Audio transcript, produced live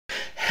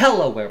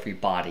Hello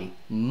everybody,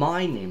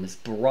 my name is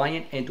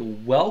Brian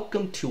and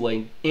welcome to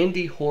an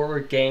indie horror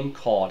game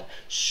called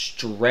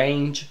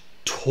Strange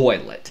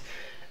Toilet.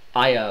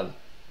 I have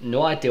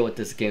no idea what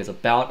this game is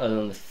about other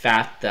than the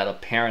fact that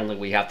apparently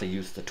we have to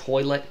use the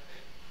toilet,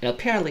 and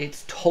apparently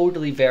it's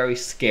totally very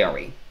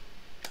scary.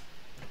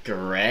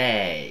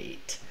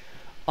 Great.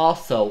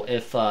 Also,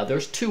 if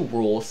there's two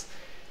rules.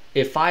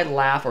 If I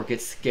laugh or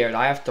get scared,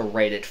 I have to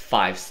rate it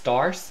 5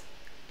 stars.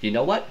 You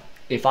know what?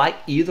 If I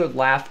either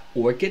laugh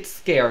or get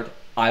scared,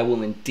 I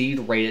will indeed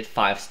rate it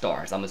 5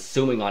 stars. I'm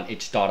assuming on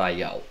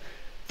itch.io.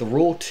 The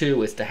rule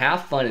 2 is to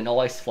have fun and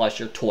always flush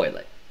your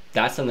toilet.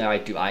 That's something I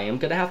do. I am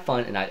going to have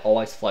fun and I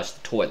always flush the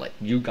toilet.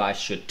 You guys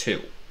should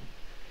too.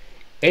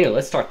 Anyway,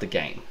 let's start the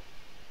game.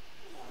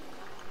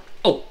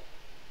 Oh.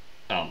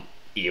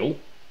 Ew.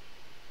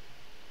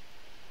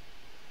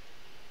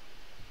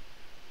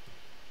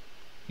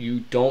 You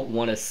don't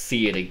want to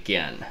see it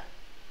again.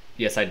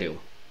 Yes, I do.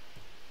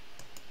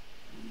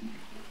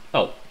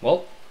 Oh,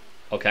 well,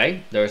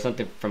 okay. There's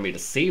nothing for me to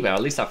see, but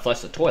at least I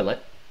flushed the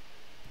toilet.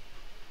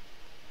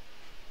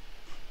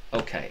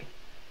 Okay.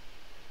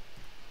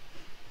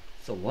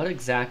 So what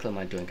exactly am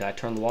I doing? Can I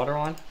turn the water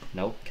on?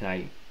 No. Can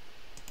I?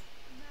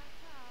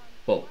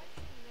 Whoa.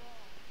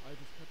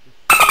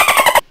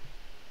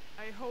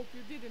 I hope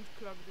you didn't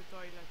clog the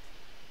toilet.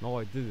 No,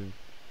 I didn't.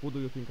 Who do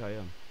you think I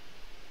am?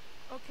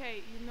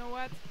 Okay, you know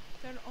what?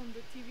 Turn on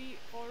the TV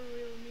or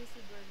we'll miss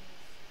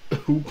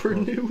Uber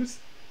News. Uber News?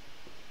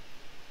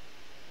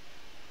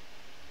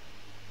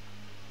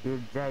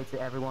 Good day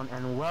to everyone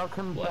and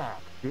welcome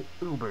back to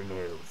Uber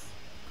News.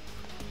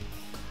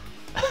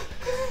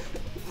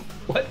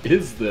 What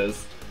is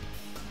this?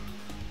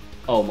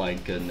 Oh my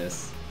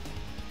goodness.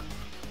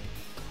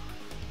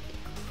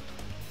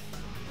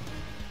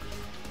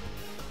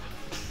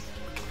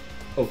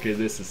 Okay,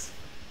 this is...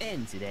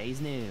 In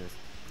today's news,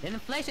 the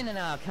inflation in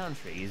our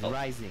country is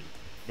rising.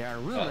 There are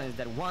rumors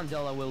that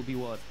 $1 will be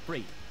worth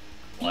 3.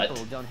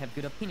 People don't have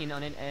good opinion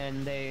on it,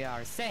 and they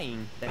are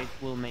saying that it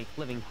will make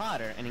living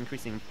harder, and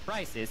increasing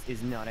prices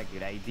is not a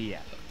good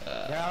idea.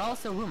 There are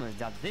also rumors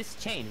that this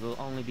change will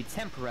only be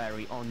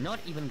temporary or not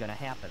even gonna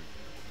happen.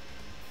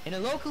 In a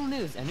local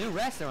news, a new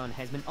restaurant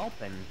has been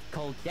opened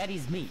called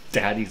Daddy's Meat.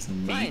 Daddy's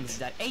Meat? Clients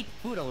that ate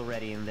food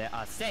already in there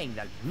are saying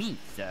that meat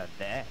served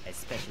there,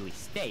 especially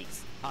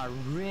steaks, are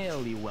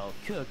really well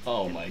cooked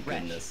and my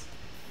fresh. goodness.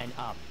 And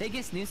our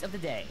biggest news of the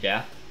day.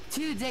 Yeah?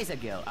 2 days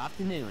ago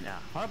afternoon, a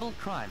horrible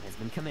crime has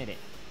been committed.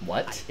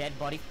 What? A dead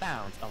body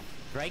found of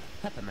Drake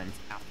Peppermint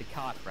after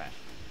car crash.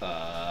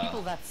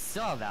 People that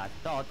saw that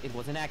thought it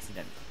was an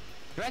accident.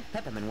 Drake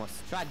Peppermint was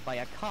struck by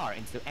a car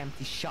into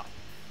empty shop.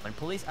 When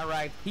police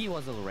arrived, he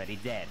was already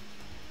dead.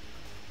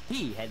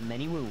 He had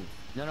many wounds,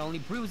 not only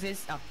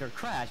bruises after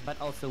crash, but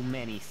also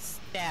many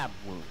stab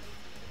wounds.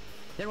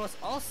 There was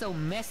also a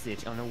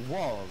message on a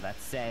wall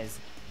that says,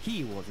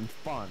 "He wasn't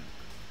fun."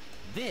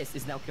 This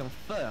is now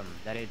confirmed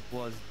that it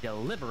was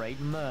deliberate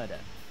murder.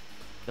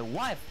 The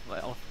wife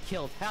of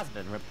killed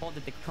husband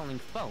reported the calling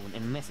phone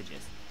and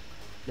messages.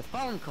 The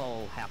phone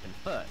call happened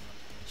first.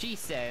 She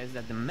says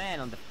that the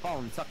man on the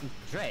phone talking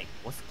to Drake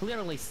was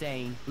clearly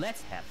saying,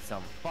 "Let's have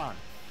some fun."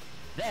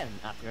 Then,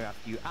 after a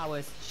few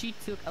hours, she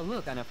took a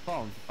look on her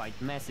phone to find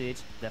the message,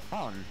 "The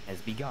fun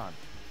has begun."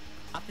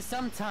 After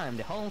some time,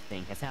 the whole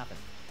thing has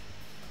happened.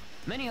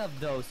 Many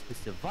of those who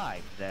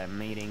survived the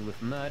meeting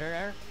with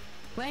murderer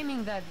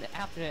claiming that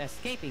after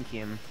escaping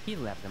him, he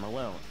left them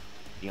alone.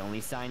 The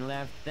only sign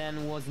left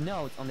then was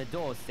notes on the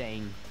door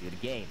saying, "Good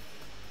game."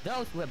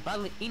 Those who were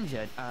badly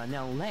injured are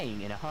now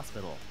laying in a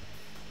hospital.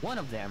 One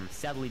of them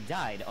sadly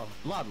died of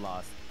blood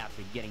loss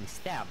after getting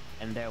stabbed,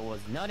 and there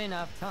was not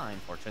enough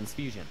time for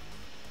transfusion.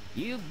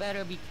 You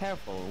better be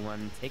careful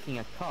when taking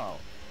a call,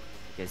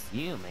 because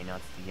you may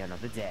not see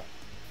another day.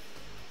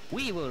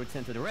 We will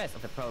return to the rest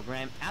of the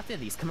program after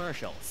these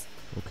commercials.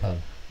 Okay,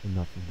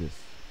 enough of this.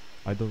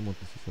 I don't want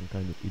to see some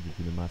kind of idiot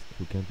in a mask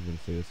who can't even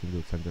say a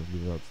single sentence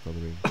without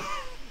stuttering.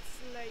 It's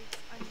late.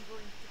 I'm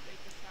going to take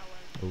a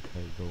shower.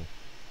 Okay, go.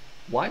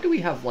 Why do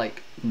we have,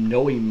 like,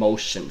 no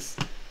emotions?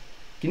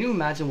 Can you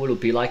imagine what it would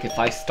be like if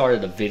I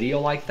started a video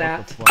like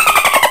that? What the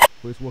fuck?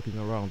 Who is walking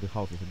around the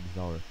houses at this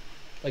hour?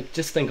 Like,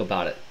 just think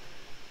about it.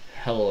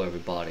 Hello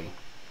everybody.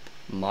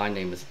 My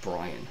name is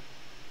Brian.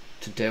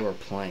 Today we're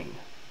playing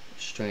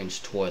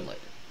Strange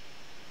Toilet.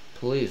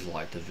 Please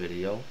like the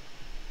video.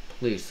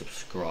 Please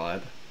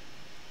subscribe.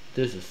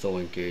 This is so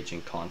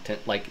engaging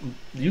content. Like,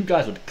 you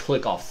guys would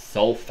click off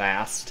so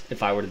fast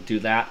if I were to do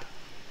that.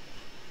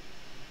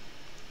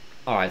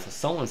 Alright, so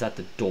someone's at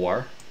the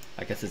door.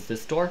 I guess it's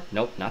this door?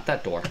 Nope, not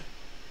that door.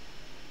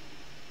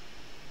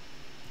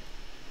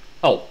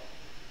 Oh.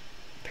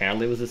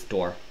 Apparently it was this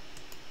door.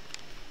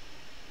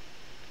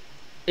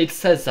 It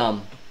says,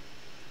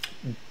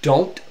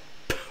 don't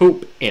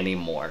poop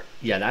anymore.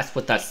 Yeah, that's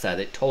what that said.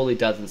 It totally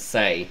doesn't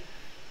say,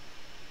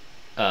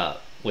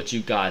 what you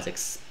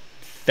guys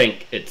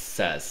think it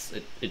says.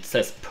 It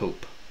says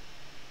poop.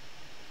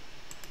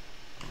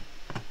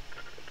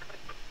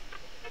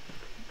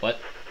 What?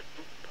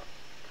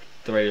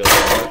 The radio.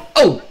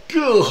 Oh,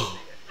 God!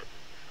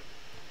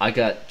 I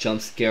got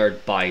jump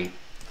scared by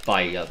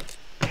a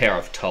pair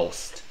of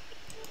toast.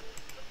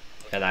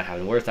 Yeah, that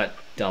happened. Where's that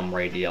dumb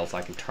radio so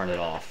I can turn it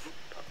off?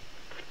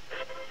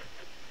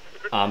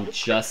 I'm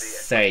just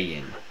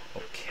saying.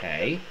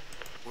 Okay.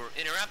 We're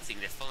interrupting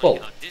the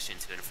following audition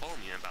to inform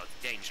you about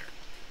the danger.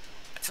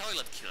 A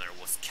toilet killer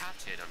was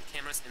captured on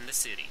cameras in the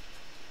city.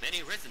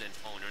 Many resident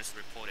owners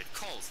reported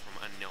calls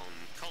from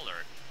unknown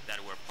caller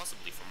that were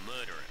possibly from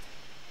murderer.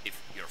 If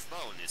your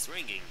phone is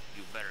ringing,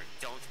 you better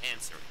don't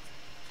answer it.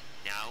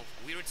 Now,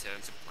 we return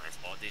to Plant's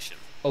audition.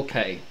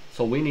 Okay,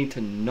 so we need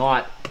to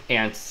not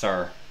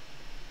answer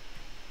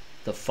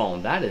the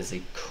phone. That is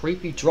a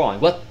creepy drawing.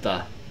 What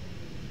the?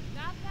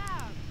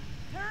 Nathan,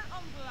 turn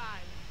on the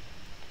light.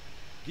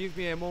 Give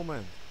me a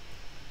moment.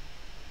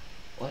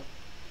 What?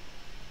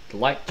 The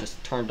light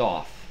just turned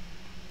off.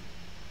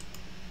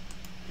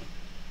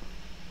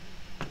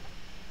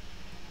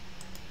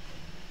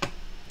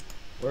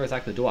 Where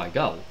exactly do I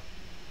go?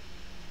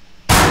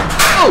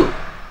 Oh!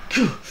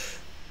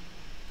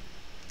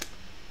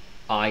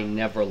 I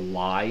never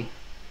lie.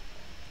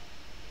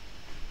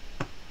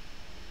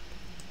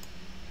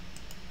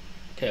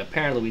 Okay,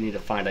 apparently we need to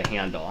find a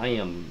handle. I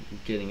am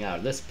getting out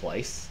of this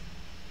place.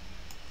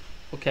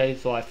 Okay,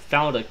 so I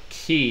found a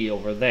key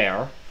over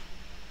there.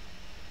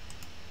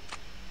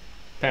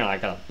 Apparently I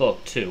got a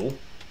book too.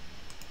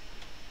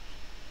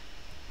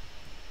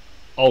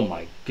 Oh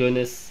my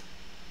goodness.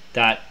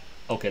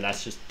 Okay,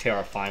 that's just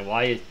terrifying.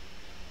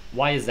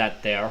 Why is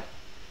that there?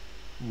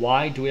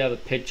 Why do we have a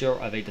picture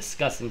of a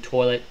disgusting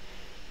toilet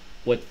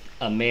with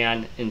a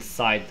man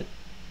inside the...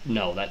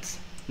 No,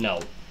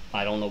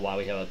 I don't know why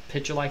we have a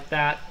picture like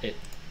that. It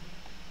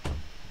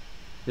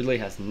really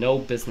has no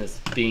business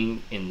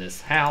being in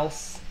this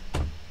house.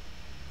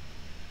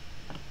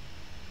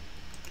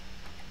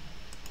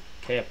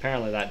 Okay,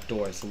 apparently that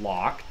door is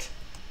locked.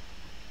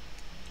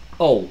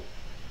 Oh.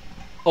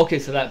 Okay,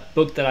 so that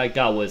book that I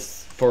got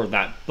was for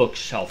that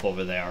bookshelf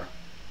over there.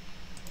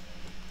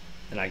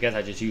 And I guess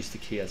I just used the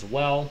key as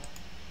well.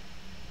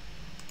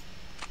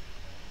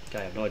 Okay,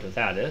 I have no idea what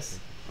that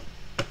is.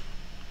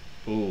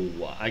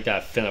 Ooh, I got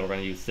a feeling we're going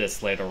to use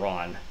this later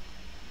on.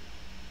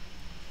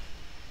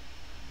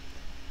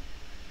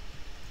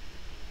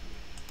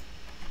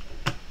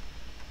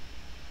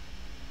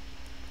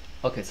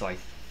 Okay, so I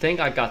think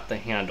I got the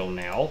handle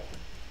now.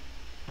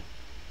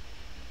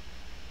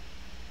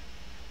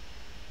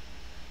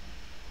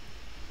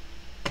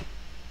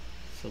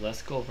 So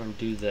let's go over and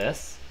do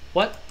this.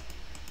 What?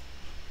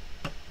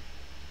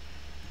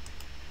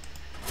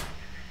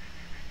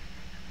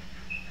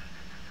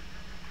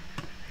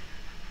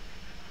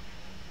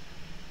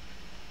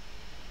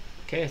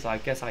 Okay, so I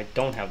guess I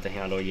don't have the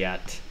handle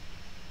yet.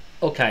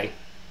 Okay.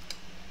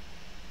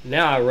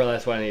 Now I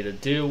realize what I need to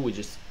do. We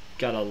just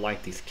gotta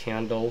light these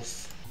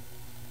candles.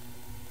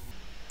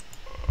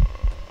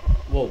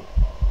 Whoa.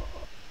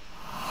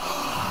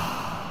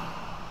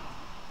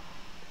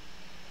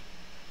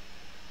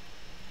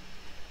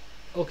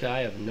 Okay, I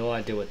have no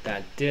idea what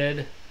that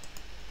did.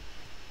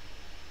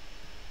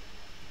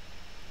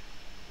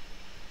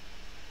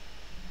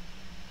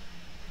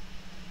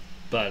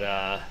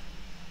 But,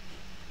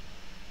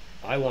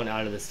 I want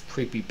out of this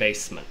creepy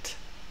basement.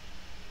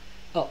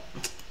 Oh.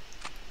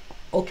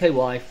 Okay,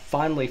 well, I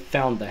finally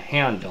found the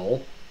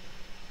handle.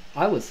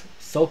 I was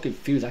so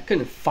confused, I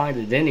couldn't find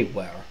it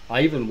anywhere.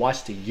 I even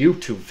watched a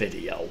YouTube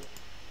video.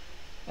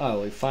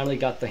 Oh, we finally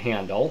got the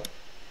handle.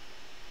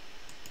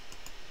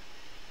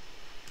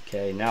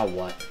 Okay, now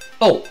what?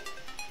 Oh!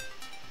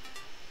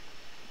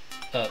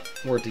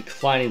 We're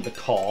declining the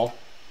call.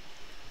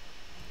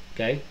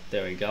 Okay,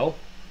 there we go.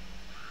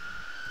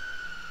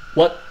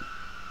 What?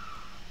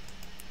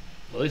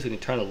 Well, at least we can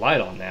turn the light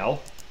on now.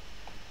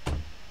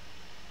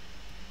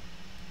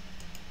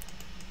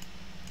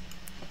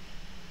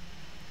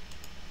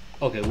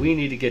 Okay, we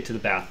need to get to the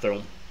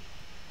bathroom.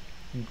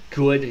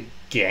 Good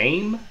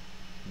game?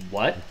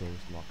 What? The door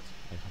is locked.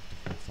 I have to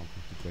find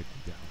something to break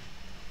it down.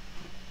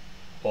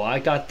 Well, I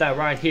got that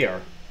right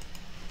here.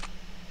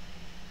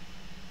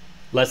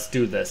 Let's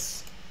do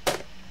this.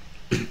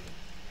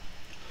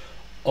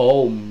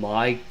 Oh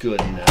my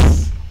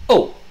goodness.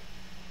 Oh!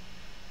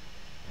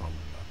 Oh,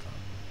 Nathan.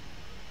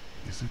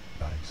 Is it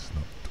nice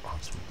not to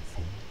answer the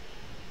phone?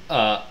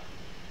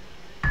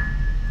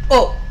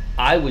 Oh!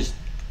 I was...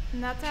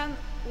 Nathan,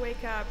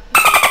 wake up.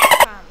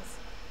 Hands.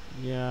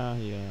 Yeah.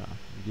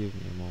 Give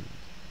me a moment.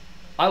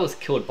 I was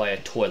killed by a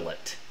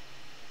toilet.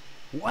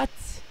 What?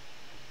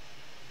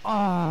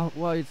 Ah,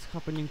 why it's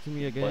happening to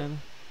me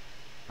again?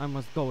 I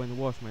must go and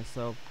wash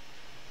myself.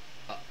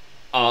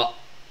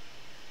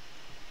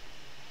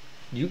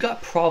 You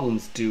got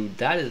problems, dude.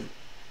 That is...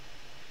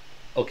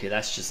 Okay,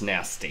 that's just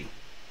nasty.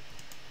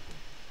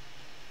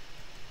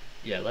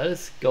 Yeah, let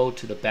us go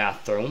to the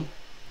bathroom.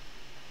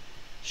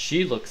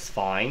 She looks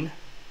fine.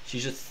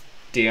 She's just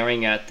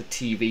staring at the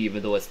TV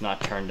even though it's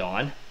not turned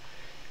on.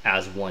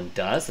 As one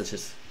does.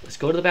 Let's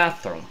go to the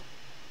bathroom.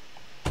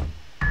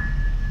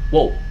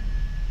 Whoa.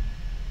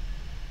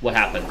 What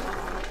happened?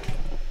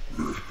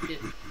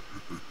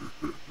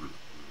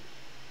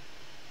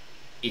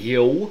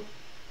 Ew.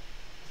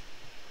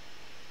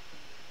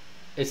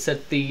 It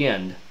said the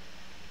end.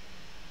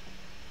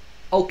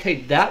 Okay,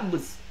 that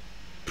was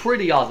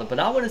pretty awesome, but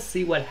I want to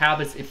see what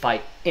happens if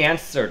I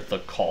answered the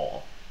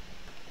call.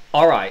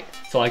 Alright,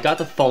 so I got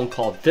the phone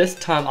call. This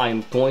time I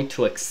am going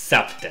to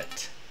accept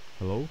it.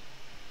 Hello?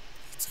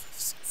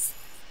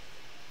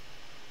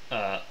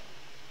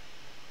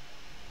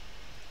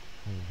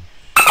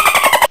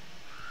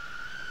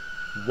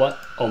 What?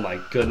 Oh my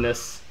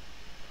goodness.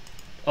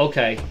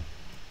 Okay.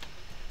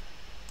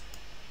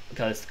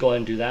 Okay, let's go ahead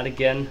and do that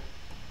again.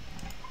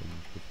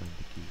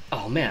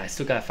 Oh man, I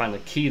still gotta find the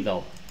key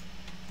though.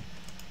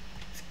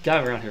 It's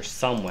got around here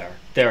somewhere.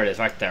 There it is,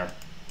 right there.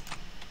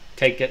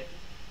 Take it.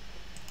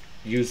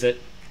 Use it.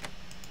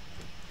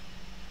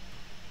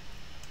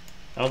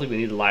 I don't think we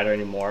need a lighter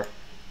anymore.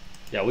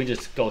 Yeah, we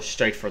just go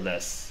straight for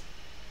this.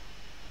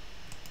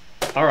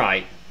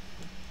 Alright.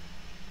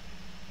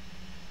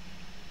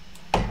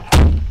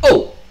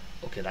 Oh!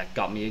 Okay, that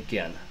got me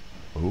again.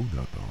 Oh,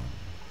 Nathan.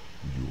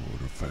 You're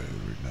the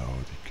favorite now,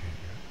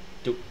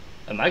 Dude,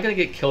 am I gonna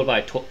get killed by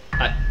a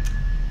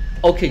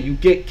Okay, you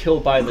get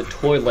killed by the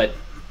toilet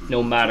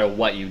no matter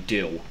what you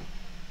do.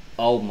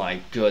 Oh my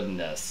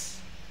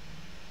goodness.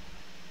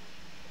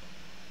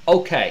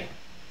 Okay.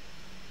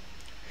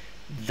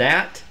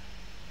 That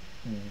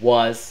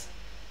was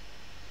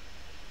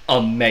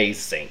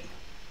amazing.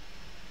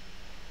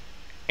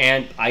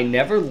 And I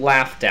never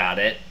laughed at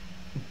it,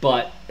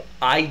 but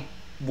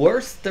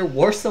there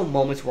were some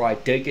moments where I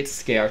did get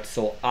scared,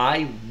 so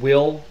I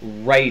will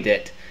rate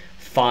it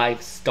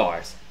 5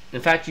 stars.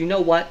 In fact, you know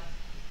what?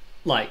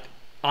 Like,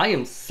 I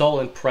am so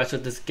impressed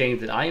with this game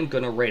that I am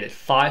going to rate it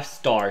 5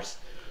 stars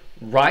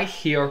right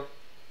here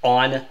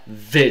on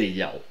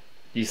video.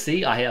 You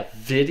see, I have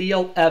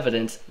video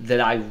evidence that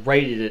I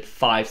rated it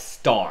 5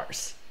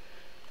 stars.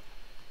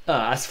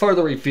 As for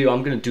the review,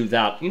 I'm going to do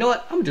that. You know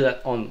what? I'm going to do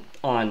that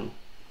on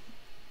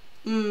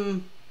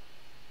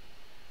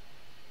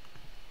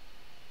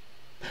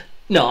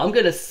No, I'm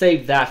going to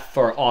save that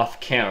for off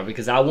camera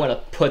because I want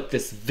to put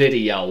this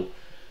video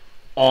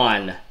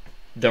on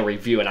the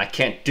review and I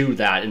can't do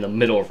that in the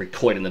middle of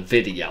recording the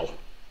video.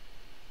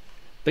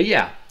 But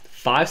yeah,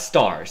 5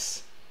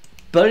 stars.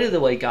 But either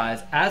way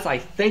guys, as I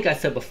think I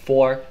said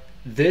before,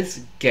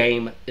 this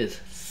game is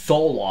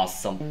so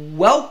awesome.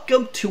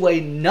 Welcome to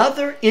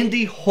another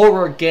indie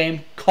horror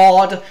game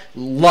called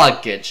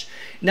Luggage.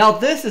 Now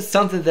this is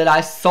something that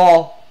I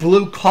saw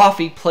Blue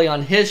Coffee play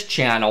on his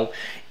channel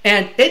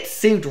and it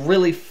seemed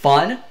really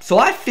fun, so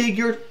I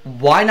figured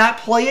why not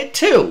play it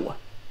too?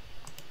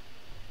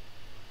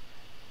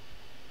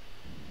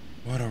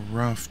 What a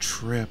rough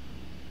trip.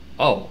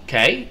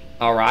 Okay,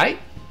 alright.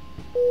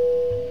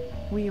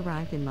 We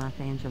arrived in Los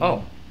Angeles.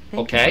 Oh,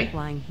 Thank okay. you for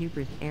flying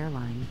Hubris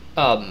Airlines.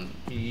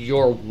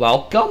 You're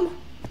welcome?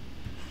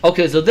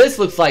 Okay, so this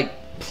looks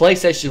like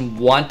PlayStation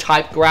 1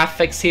 type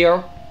graphics here.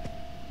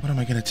 What am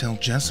I gonna tell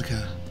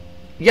Jessica?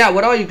 Yeah,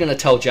 what are you gonna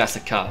tell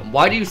Jessica?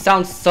 Why do you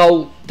sound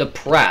so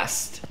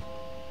depressed?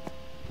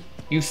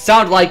 You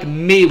sound like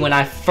me when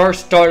I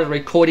first started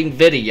recording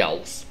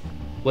videos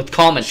with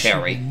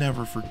commentary. She will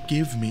never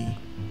forgive me.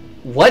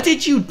 What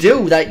did you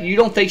do that you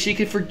don't think she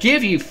could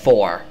forgive you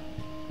for?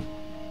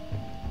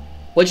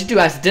 What'd you do,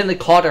 accidentally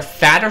called her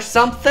fat or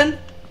something?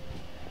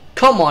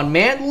 Come on,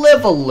 man,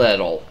 live a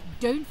little.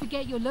 Don't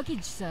forget your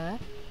luggage, sir.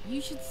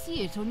 You should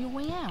see it on your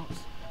way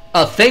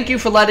out. Thank you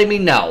for letting me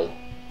know.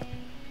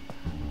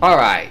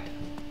 Alright.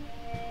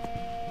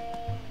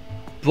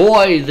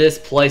 Boy, this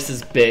place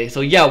is big.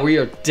 So yeah, we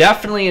are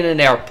definitely in an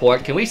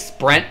airport. Can we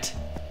sprint?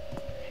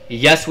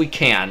 Yes, we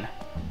can.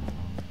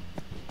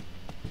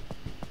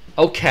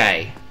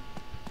 Okay.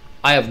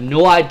 I have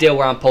no idea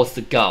where I'm supposed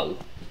to go.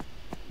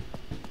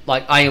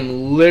 Like, I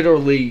am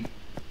literally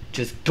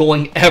just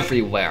going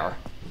everywhere.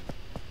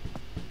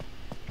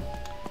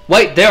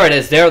 Wait, there it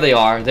is. There they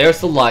are. There's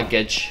the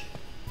luggage.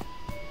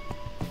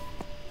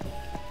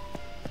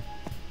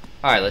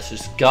 Alright, let's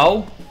just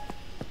go.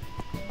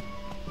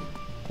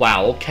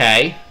 Wow,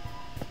 okay.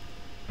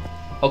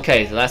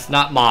 Okay, so that's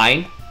not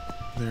mine.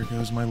 There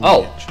goes my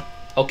luggage.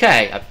 Oh,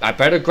 okay. I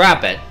better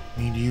grab it.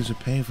 Need to use a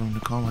payphone to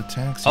call a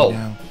taxi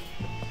now.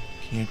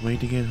 Can't wait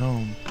to get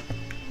home.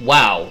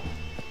 Wow.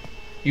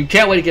 You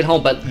can't wait to get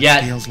home, but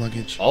yet... Gail's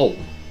luggage. Oh.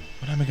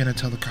 What am I gonna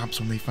tell the cops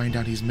when they find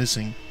out he's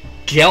missing?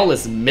 Gail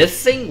is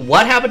missing?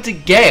 What happened to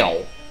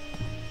Gail?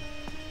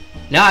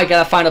 Now I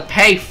gotta find a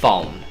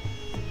payphone.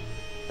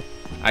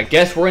 I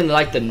guess we're in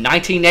like the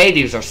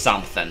 1980s or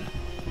something.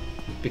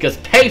 Because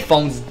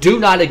payphones do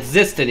not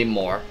exist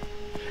anymore.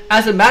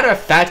 As a matter of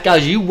fact,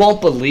 guys, you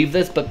won't believe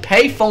this, but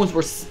payphones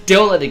were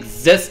still in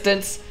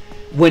existence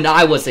when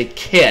I was a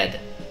kid.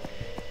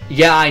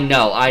 Yeah, I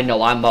know,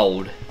 I'm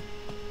old.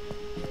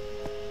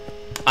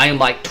 I am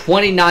like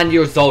 29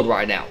 years old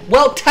right now.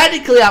 Well,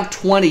 technically I'm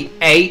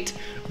 28,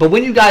 but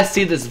when you guys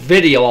see this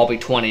video, I'll be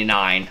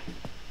 29.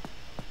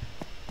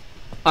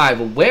 Alright,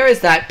 but where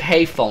is that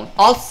payphone?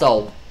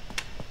 Also,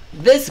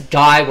 this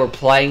guy we're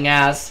playing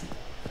as,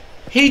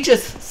 he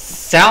just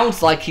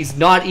sounds like he's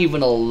not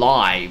even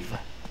alive.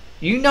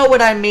 You know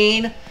what I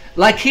mean?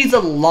 Like he's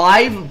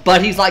alive,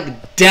 but he's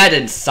like dead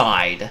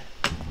inside.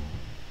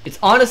 It's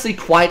honestly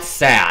quite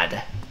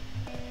sad.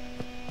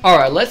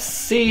 Alright, let's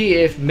see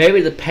if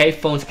maybe the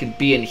payphones can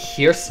be in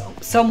here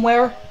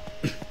somewhere.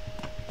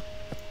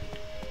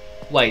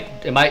 Wait,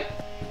 am I...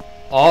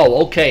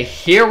 Oh, okay,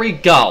 here we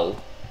go.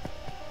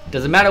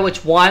 Does it matter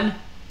which one?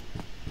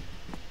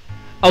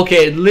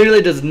 Okay, it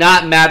literally does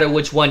not matter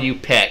which one you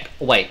pick.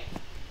 Wait.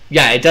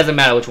 Yeah, it doesn't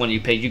matter which one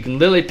you pick. You can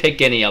literally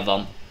pick any of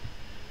them.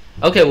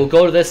 Okay, we'll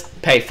go to this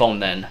payphone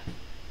then.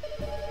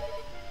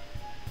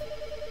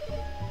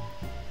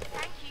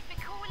 Thank you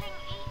for calling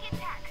Eager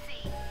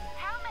Taxi.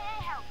 How may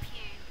I help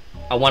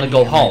you? I want to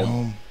go home.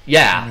 home.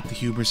 Yeah. I'm at the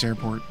Hubris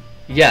Airport.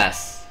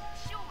 Yes.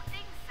 Sure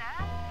thing,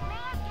 sir. May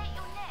I get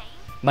your name?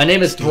 My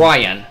name is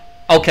Brian.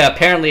 Okay,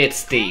 apparently it's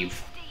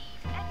Steve. Steve,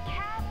 a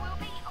cab will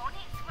be on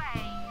its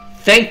way.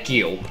 Thank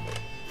you.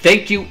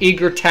 Thank you,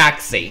 Eager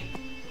Taxi.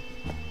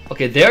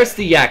 Okay, there's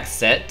the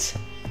exit.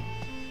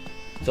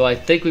 So I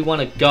think we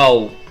want to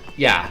go...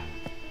 Yeah.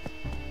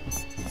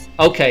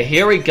 Okay,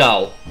 here we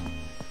go.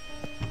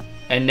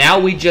 And now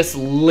we just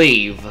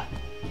leave.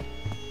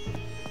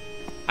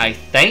 I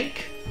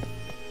think?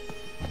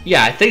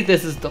 Yeah, I think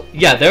this is the...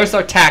 Yeah, there's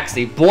our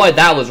taxi. Boy,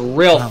 that was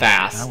real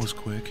fast. That was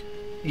quick.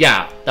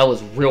 Yeah, that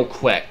was real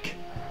quick.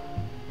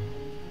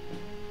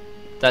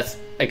 That's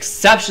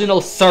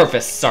exceptional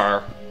service,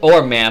 sir.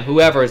 Or ma'am,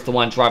 whoever is the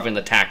one driving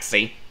the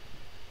taxi.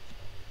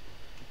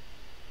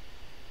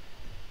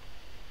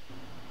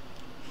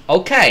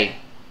 Okay.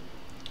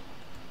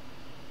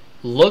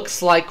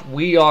 Looks like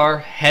we are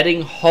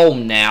heading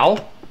home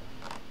now.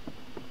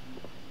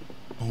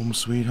 Home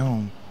sweet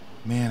home.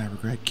 Man, I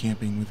regret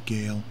camping with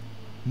Gail.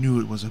 Knew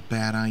it was a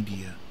bad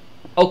idea.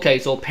 Okay,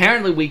 so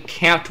apparently we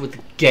camped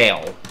with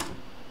Gail.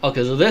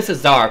 Okay, so this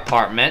is our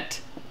apartment.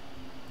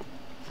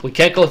 We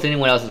can't go to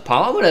anyone else's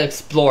apartment. I'm going to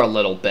explore a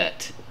little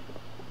bit.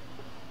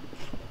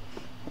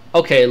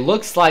 Okay,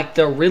 looks like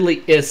there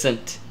really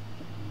isn't...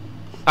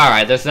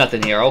 Alright, there's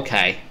nothing here.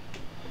 Okay.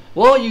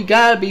 Well, you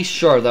gotta be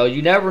sure, though.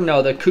 You never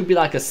know. There could be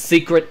like a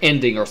secret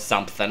ending or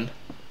something.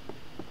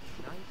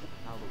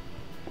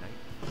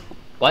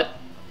 What?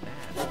 A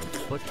man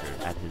was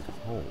butchered at his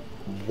home.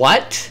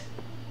 What?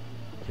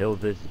 Till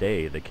this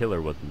day, the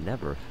killer was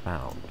never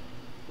found.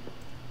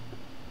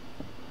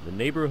 The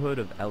neighborhood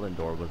of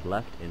Ellendor was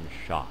left in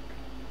shock.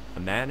 A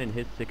man in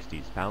his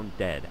 60s found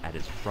dead at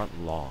his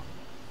front lawn.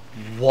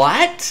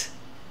 What?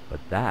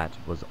 But that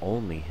was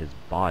only his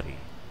body.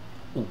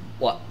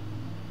 What?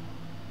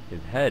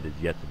 His head is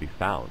yet to be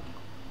found.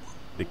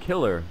 The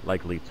killer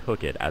likely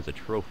took it as a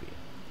trophy.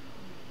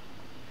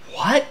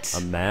 What?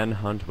 A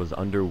manhunt was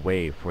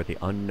underway for the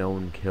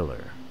unknown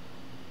killer,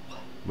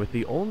 with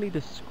the only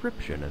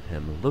description of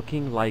him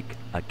looking like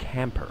a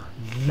camper.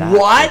 That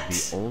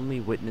was the only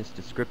witness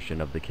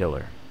description of the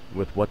killer.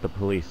 With what the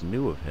police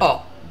knew of him,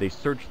 they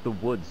searched the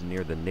woods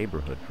near the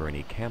neighborhood for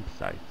any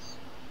campsites.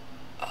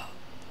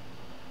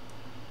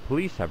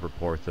 Police have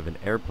reports of an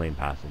airplane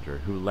passenger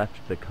who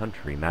left the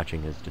country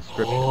matching his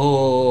description.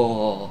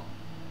 Oh.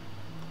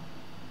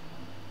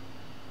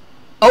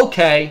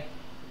 Okay.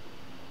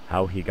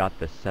 How he got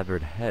the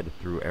severed head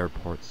through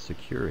airport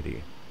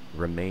security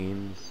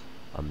remains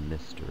a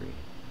mystery.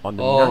 On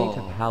the night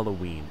of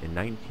Halloween in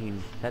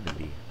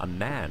 1970, a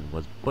man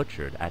was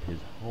butchered at his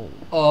home.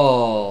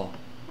 Oh.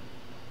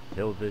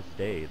 Till this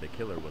day, the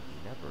killer was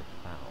never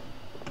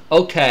found.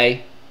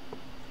 Okay.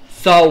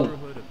 So,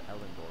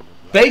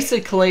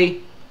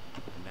 basically,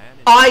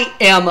 I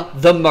am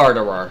the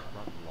murderer.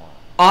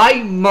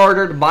 I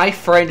murdered my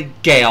friend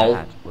Gail.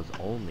 That was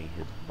only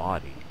his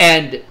body.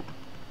 And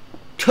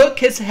took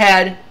his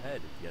head.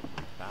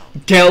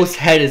 Gail's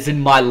head is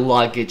in my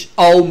luggage.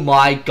 Oh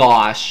my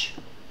gosh.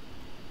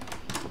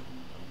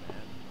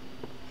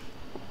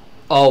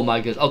 Oh my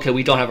goodness. Okay,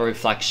 we don't have a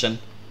reflection.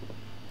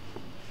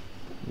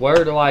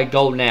 Where do I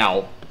go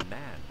now?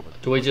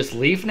 Do we just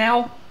leave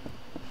now?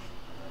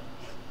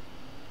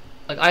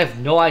 Like, I have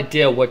no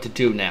idea what to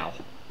do now.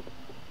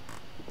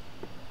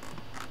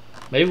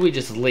 Maybe we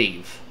just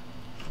leave.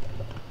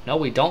 No,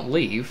 we don't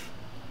leave.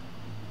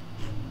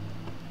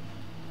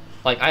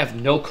 Like, I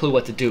have no clue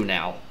what to do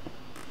now.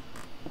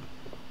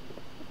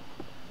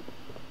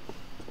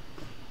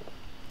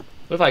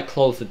 What if I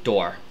close the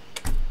door?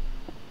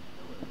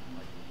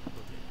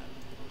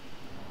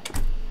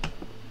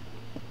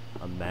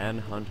 A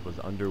manhunt was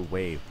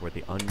underway for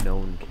the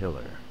unknown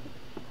killer,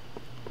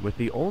 with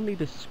the only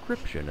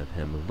description of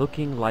him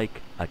looking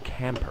like a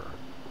camper.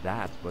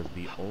 That was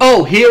the only...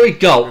 Oh, here we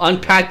go.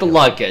 Unpack the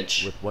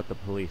luggage. With what the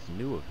police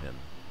knew of him,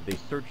 they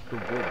searched the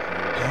woods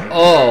near...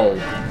 Oh.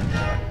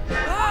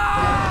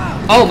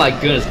 Oh my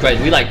goodness, great.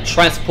 We like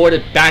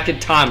transported back in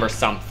time or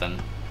something.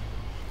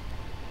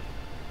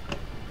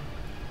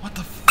 What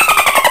the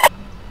f***?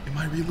 Am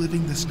I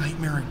reliving this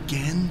nightmare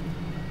again?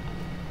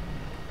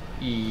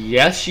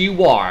 Yes,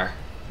 you are.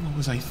 What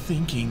was I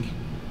thinking?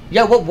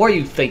 Yeah, what were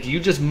you thinking? You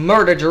just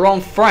murdered your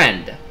own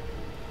friend.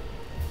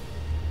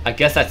 I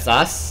guess that's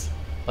us?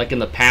 Like in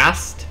the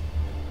past?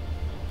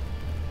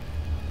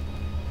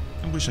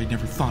 I wish I'd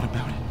never thought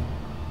about it.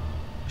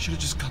 I should have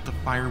just got the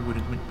firewood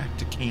and went back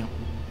to camp.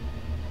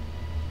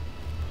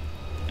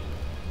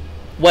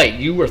 Wait,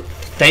 you were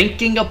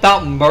thinking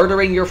about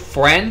murdering your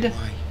friend?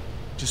 Why?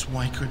 Just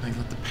why couldn't I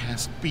let the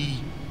past be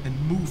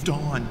and moved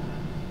on?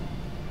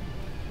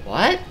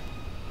 What?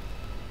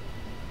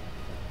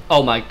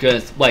 Oh my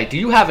goodness. Wait, do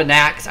you have an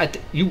axe?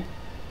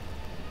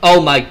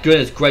 Oh my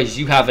goodness gracious,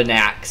 you have an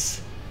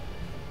axe.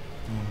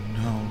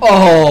 Oh no.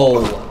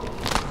 Oh!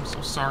 I'm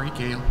so sorry,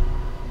 Gale.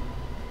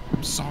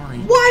 I'm sorry.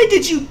 Why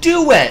did you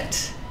do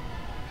it?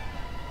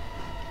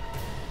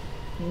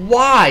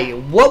 Why?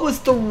 What was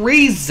the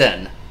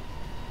reason?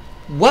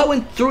 What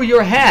went through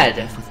your head?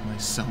 I live with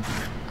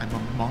myself. I'm a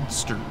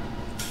monster.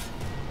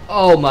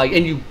 Oh my,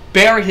 and you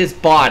buried his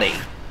body.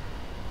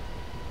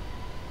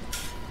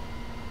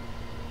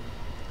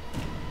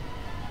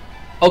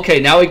 Okay,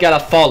 now we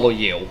gotta follow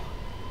you.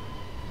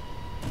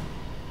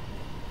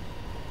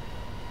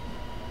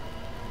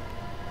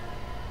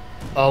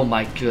 Oh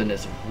my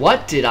goodness,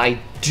 what did I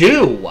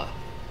do?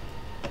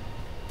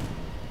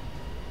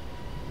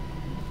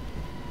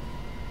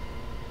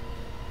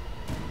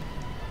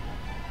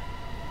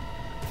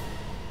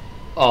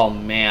 Oh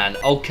man,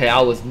 okay,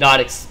 I was not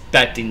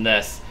expecting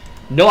this.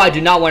 No, I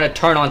do not want to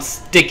turn on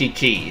sticky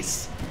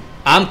keys.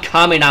 I'm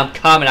coming,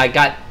 I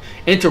got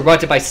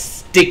interrupted by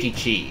sticky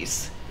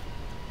keys.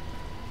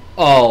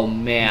 Oh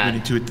man. I'm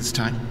going to do it this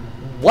time.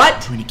 What?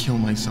 I'm going to kill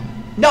myself.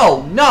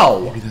 No,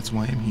 no. Maybe that's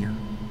why I'm here.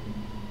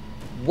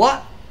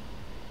 What?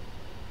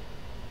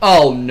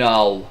 Oh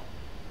no.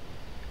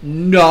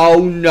 No,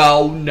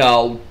 no,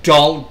 no.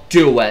 Don't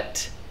do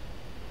it.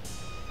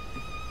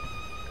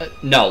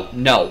 No,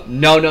 no,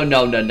 no, no,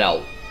 no, no,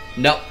 no.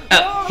 No,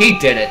 he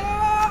did it.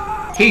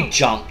 He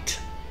jumped.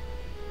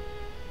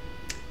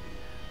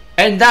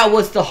 And that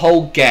was the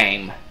whole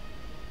game.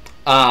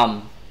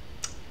 So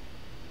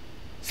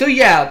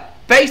yeah,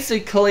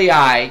 basically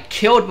I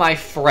killed my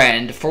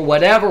friend for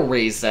whatever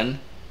reason.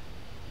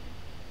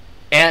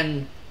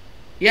 And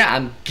yeah,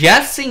 I'm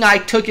guessing I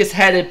took his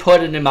head and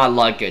put it in my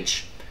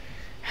luggage.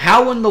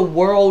 How in the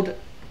world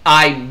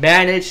I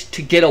managed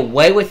to get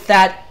away with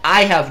that,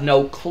 I have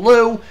no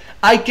clue.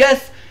 I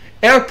guess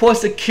airport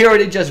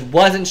security just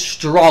wasn't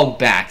strong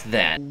back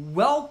then.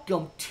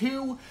 Welcome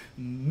to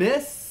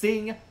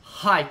Missing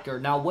Hiker.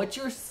 Now what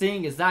you're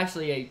seeing is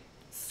actually a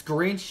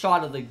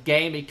screenshot of the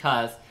game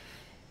because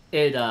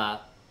it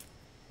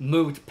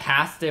moved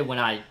past it when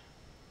I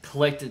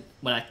clicked it,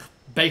 when I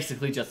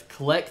basically just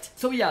clicked.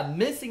 So yeah,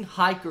 Missing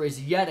Hiker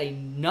is yet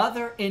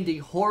another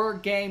indie horror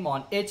game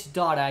on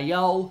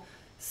itch.io.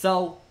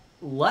 So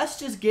let's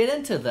just get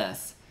into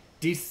this.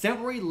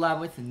 December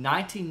 11th,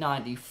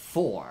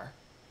 1994.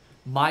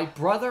 My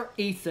brother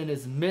Ethan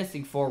is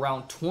missing for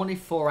around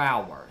 24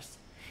 hours.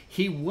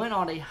 He went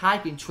on a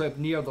hiking trip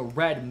near the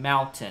Red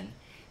Mountain.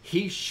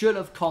 He should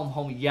have come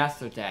home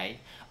yesterday.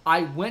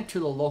 I went to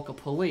the local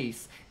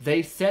police.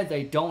 They said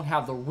they don't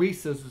have the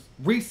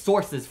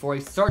resources for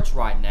a search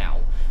right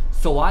now.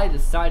 So I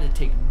decided to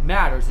take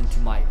matters into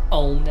my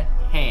own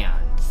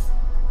hands.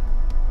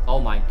 Oh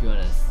my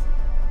goodness.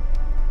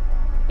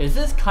 Is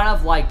this kind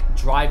of like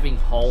driving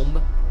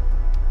home?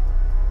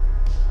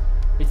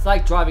 It's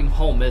like driving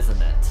home,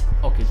 isn't it?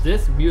 Okay,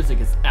 this music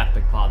is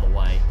epic, by the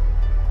way.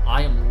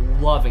 I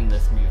am loving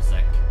this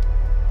music.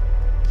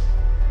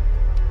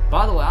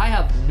 By the way, I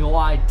have no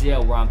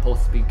idea where I'm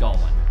supposed to be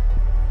going.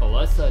 But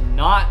let's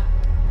not...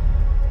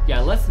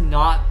 Yeah, let's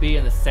not be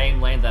in the same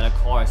lane that a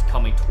car is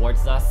coming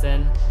towards us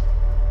in.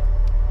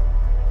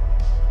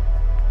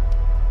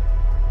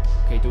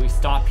 Okay, do we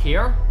stop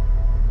here?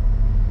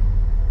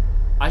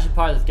 I should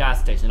park at this gas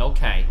station,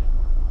 okay.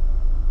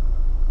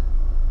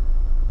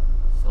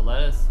 So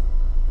let us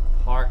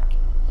park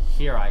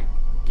here, I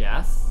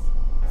guess.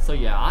 So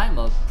yeah, I'm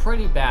a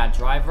pretty bad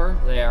driver.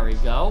 There we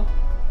go.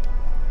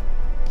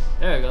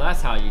 There we go,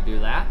 that's how you do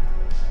that.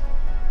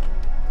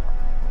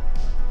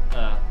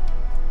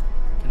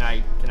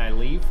 Can I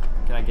leave?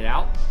 Can I get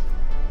out?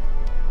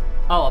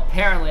 Oh,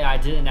 apparently I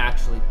didn't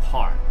actually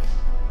park.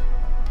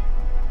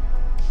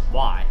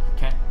 Why?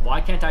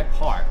 Why can't I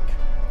park?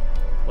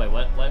 Wait,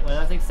 what did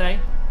that thing say?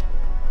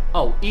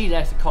 Oh, E to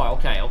exit car,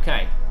 okay,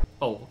 okay.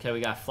 Oh, okay,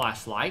 we got a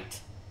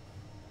flashlight.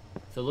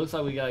 So it looks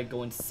like we gotta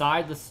go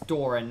inside the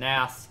store and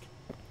ask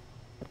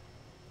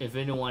if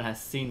anyone has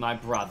seen my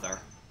brother.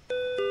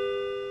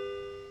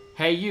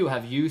 Hey you,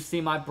 have you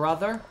seen my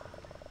brother?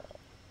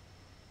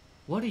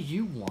 What do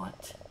you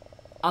want?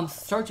 I'm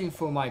searching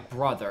for my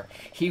brother.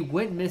 He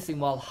went missing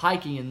while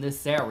hiking in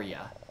this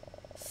area.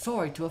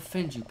 Sorry to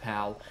offend you,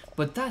 pal,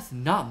 but that's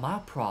not my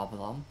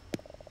problem.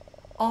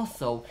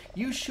 Also,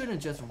 you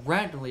shouldn't just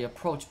randomly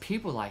approach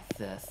people like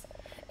this,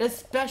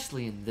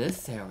 especially in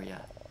this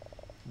area.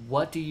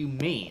 What do you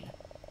mean?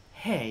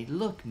 Hey,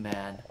 look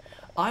man,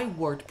 I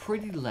worked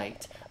pretty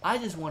late. I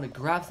just want to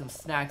grab some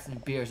snacks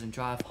and beers and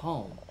drive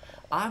home.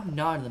 I'm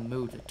not in the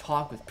mood to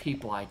talk with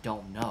people I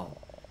don't know.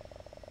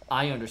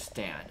 I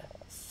understand.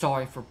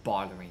 Sorry for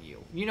bothering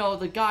you. You know,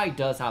 the guy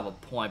does have a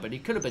point, but he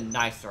could have been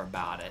nicer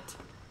about it.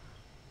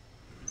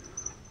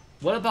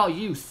 What about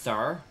you,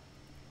 sir?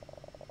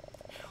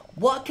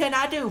 What can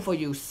I do for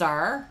you,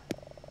 sir?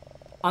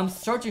 I'm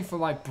searching for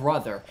my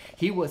brother.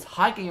 He was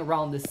hiking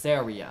around this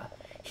area.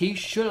 He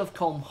should have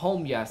come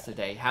home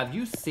yesterday. Have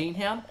you seen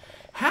him?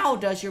 How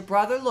does your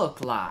brother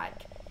look like?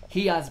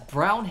 He has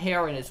brown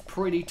hair and is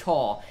pretty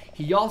tall.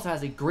 He also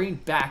has a green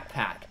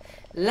backpack.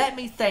 Let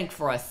me think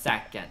for a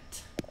second.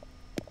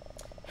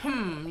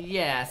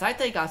 Yes, I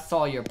think I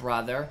saw your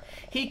brother.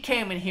 He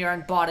came in here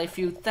and bought a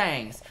few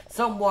things.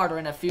 Some water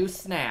and a few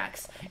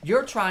snacks.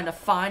 You're trying to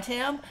find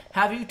him?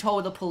 Have you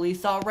told the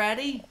police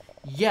already?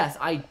 Yes,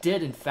 I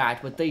did in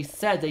fact, but they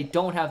said they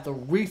don't have the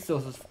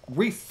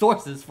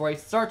resources for a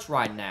search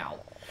right now.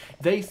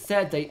 They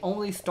said they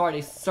only start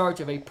a search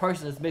if a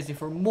person is missing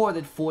for more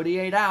than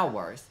 48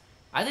 hours.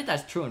 I think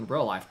that's true in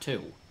real life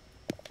too.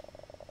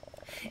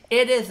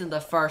 It isn't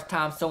the first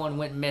time someone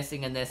went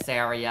missing in this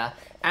area.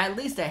 At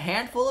least a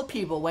handful of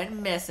people went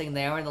missing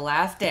there in the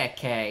last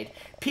decade.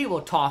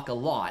 People talk a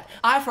lot.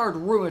 I've heard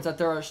rumors that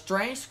there are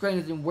strange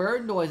screams and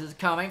weird noises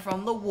coming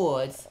from the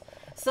woods.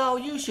 So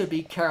you should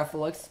be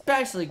careful,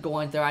 especially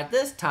going there at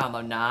this time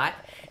of night.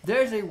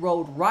 There's a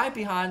road right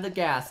behind the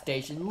gas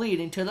station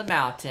leading to the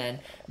mountain.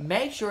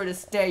 Make sure to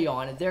stay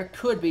on it. There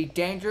could be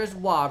dangerous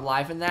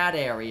wildlife in that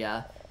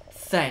area.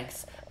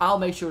 Thanks. I'll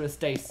make sure to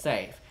stay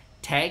safe.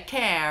 Take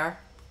care.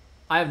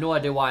 I have no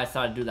idea why I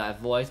decided to do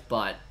that voice,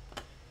 but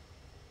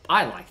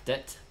I liked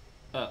it.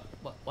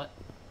 What?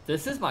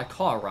 This is my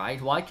car,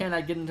 right? Why can't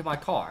I get into my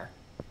car?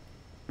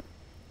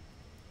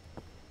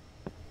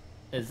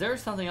 Is there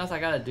something else I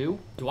gotta do?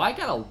 Do I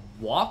gotta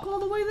walk all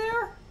the way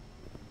there?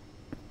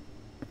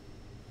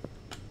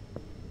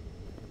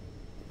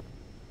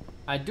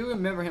 I do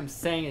remember him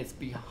saying it's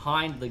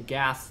behind the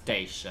gas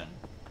station.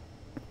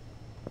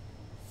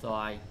 So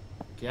I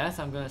guess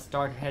I'm gonna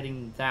start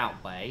heading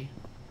that way.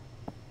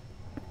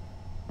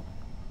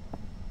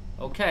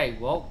 Okay,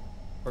 well,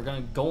 we're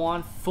gonna go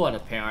on foot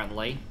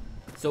apparently.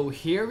 So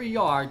here we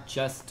are,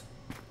 just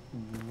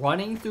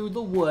running through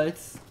the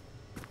woods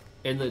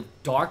in the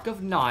dark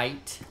of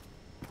night.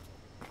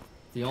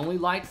 The only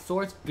light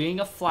source being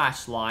a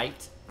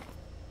flashlight.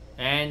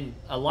 And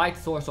a light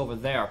source over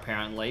there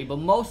apparently, but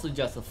mostly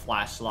just a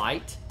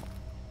flashlight.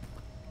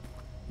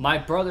 My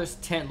brother's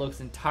tent looks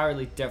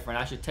entirely different.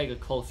 I should take a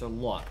closer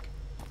look.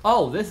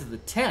 Oh, this is the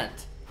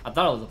tent. I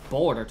thought it was a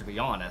border, to be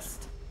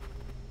honest.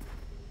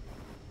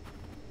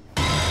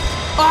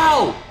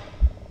 Oh!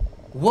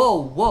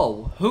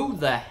 Whoa, who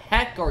the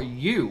heck are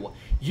you?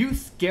 You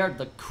scared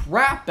the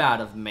crap out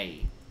of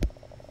me.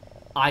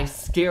 I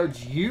scared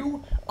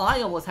you?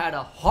 I almost had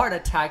a heart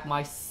attack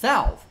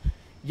myself.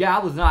 Yeah,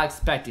 I was not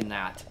expecting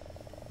that.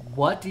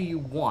 What do you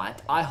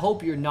want? I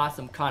hope you're not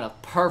some kind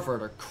of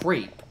pervert or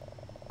creep.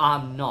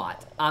 I'm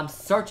not. I'm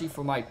searching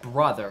for my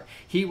brother.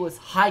 He was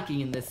hiking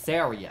in this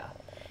area.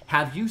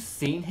 Have you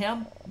seen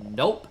him?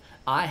 Nope,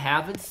 I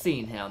haven't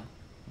seen him.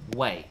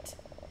 Wait.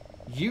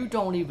 You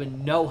don't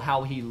even know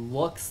how he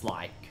looks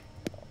like.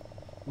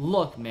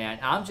 Look, man,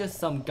 I'm just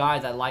some guy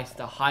that likes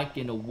to hike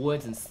in the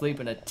woods and sleep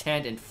in a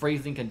tent in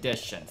freezing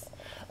conditions.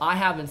 I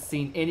haven't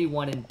seen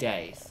anyone in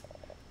days.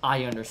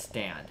 I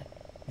understand.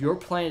 You're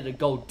planning to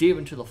go deep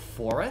into the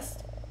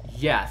forest?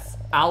 Yes,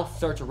 I'll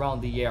search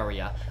around the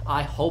area.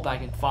 I hope I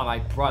can find my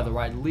brother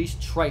or at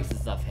least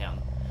traces of him.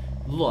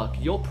 Look,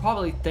 you'll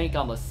probably think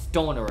I'm a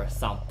stoner or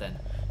something,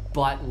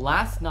 but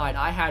last night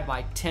I had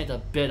my tent a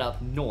bit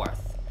up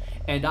north,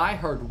 and I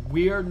heard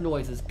weird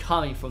noises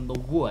coming from the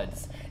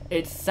woods.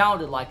 It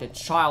sounded like a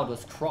child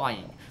was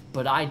crying,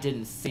 but I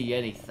didn't see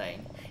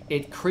anything.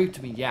 It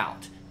creeped me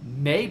out.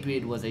 Maybe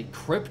it was a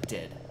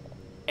cryptid.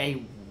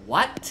 A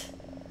what?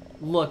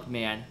 Look,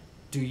 man,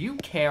 do you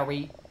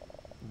carry?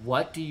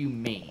 What do you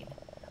mean?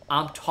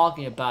 I'm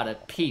talking about a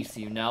piece,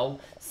 you know?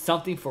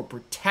 Something for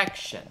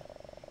protection.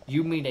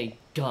 You mean a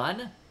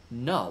gun?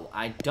 No,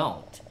 I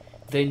don't.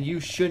 Then you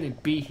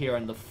shouldn't be here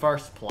in the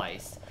first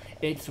place.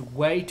 It's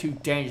way too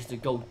dangerous to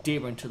go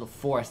deeper into the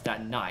forest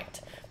at night.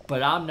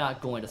 But I'm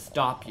not going to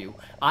stop you.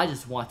 I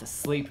just want to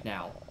sleep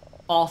now.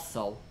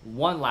 Also,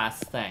 one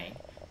last thing.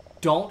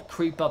 Don't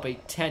creep up a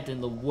tent in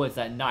the woods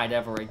at night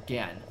ever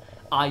again.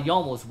 I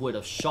almost would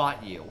have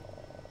shot you.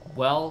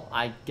 Well,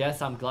 I guess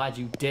I'm glad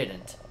you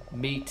didn't.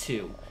 Me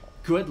too.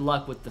 Good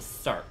luck with the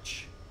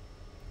search.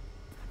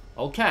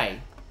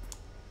 Okay.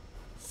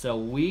 So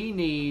we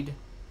need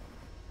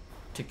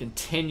to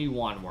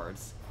continue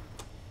onwards.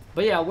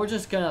 But yeah, we're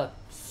just gonna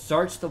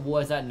search the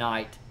woods at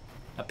night.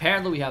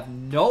 Apparently we have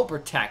no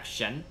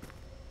protection.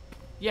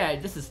 Yeah,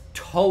 this is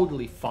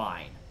totally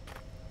fine.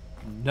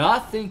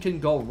 Nothing can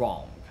go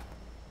wrong.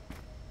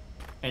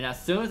 And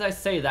as soon as I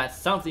say that,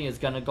 something is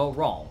gonna go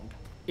wrong.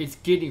 It's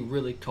getting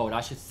really cold.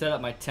 I should set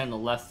up my tent on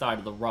the left side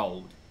of the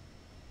road.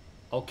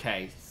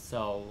 Okay,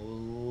 so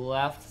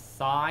left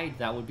side,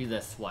 that would be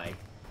this way.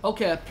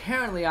 Okay,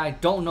 apparently I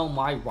don't know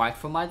my right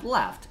from my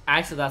left.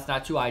 Actually, that's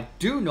not true. I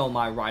do know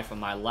my right from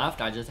my left.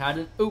 I just had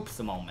an oops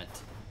a moment.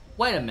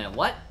 Wait a minute,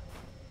 what?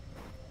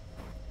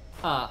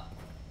 That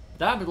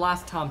happened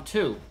last time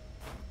too.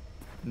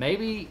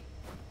 Maybe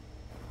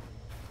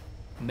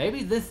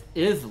this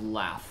is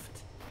left.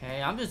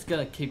 Okay, I'm just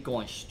gonna keep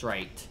going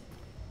straight.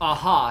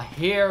 Aha,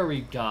 here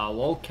we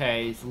go.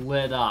 Okay, it's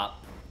lit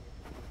up.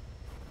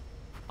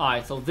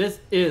 Alright, so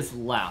this is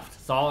left.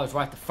 So I was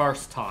right the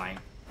first time.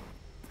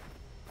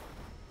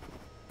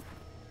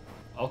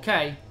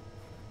 Okay.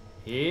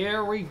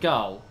 Here we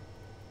go.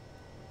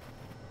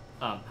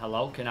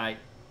 Hello? Can I...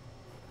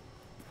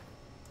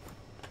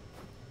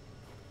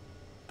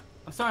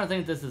 I'm starting to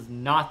think this is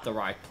not the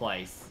right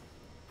place.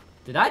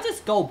 Did I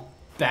just go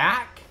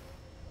back?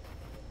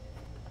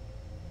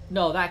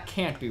 No, that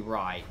can't be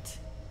right.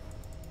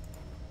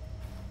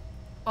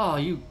 Oh,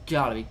 you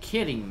gotta be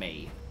kidding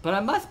me.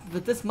 But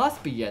this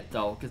must be it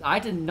though, because I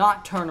did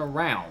not turn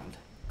around.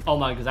 Oh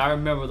my, because I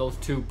remember those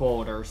two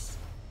boulders.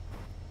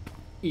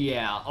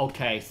 Yeah,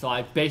 okay, so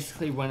I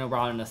basically went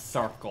around in a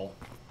circle.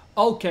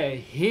 Okay,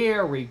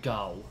 here we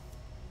go.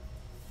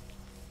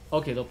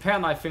 Okay, so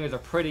apparently my fingers are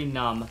pretty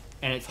numb,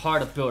 and it's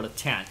hard to build a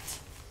tent.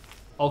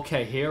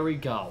 Okay, here we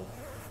go.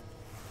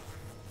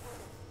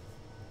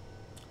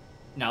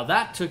 Now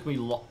that took me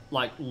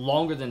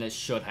longer than it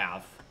should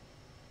have.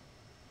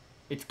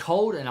 It's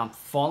cold and I'm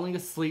falling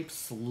asleep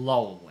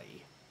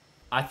slowly.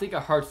 I think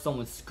I heard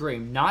someone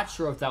scream, not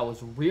sure if that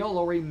was real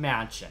or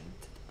imagined.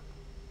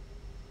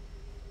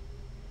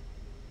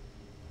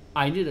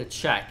 I need to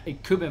check.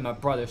 It could be my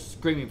brother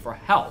screaming for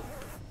help.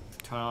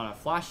 Turn on a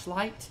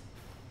flashlight.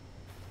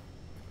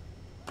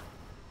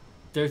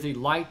 There's a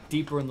light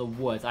deeper in the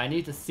woods. I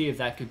need to see if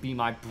that could be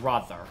my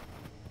brother.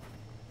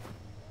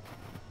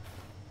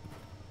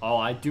 Oh,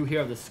 I do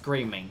hear the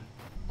screaming.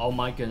 Oh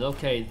my goodness.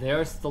 Okay,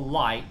 there's the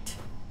light.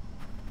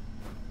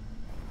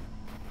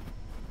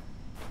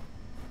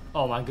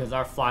 Oh my goodness,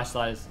 our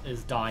flashlight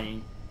is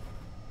dying.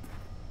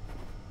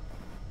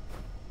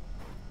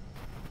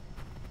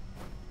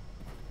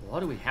 What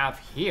do we have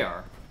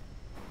here?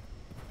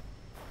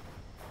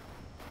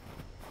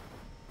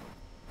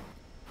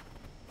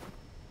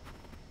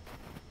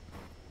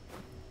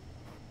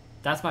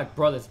 That's my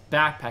brother's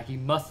backpack. He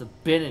must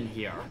have been in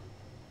here.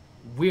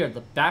 Weird,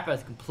 the backpack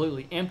is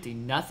completely empty.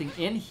 Nothing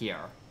in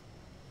here.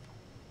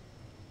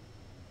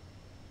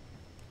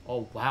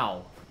 Oh,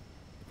 wow.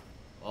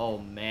 Oh,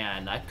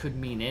 man. That could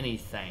mean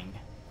anything.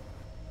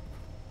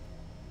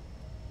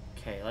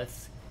 Okay,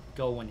 let's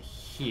go in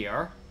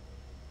here.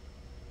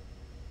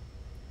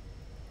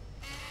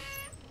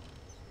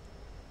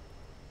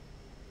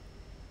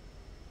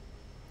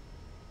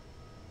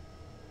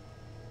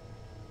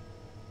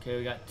 Okay,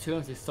 we got two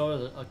empty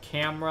sodas, a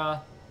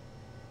camera.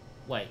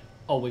 Wait.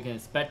 Oh, we can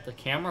inspect the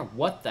camera?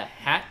 What the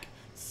heck?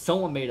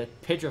 Someone made a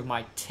picture of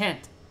my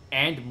tent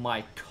and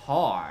my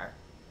car.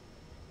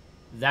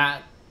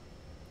 That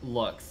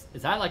looks...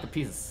 Is that like a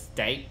piece of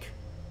steak?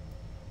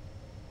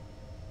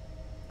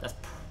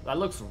 That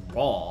looks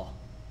raw.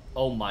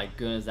 Oh my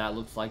goodness, that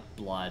looks like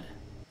blood.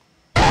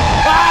 Oh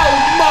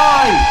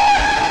my!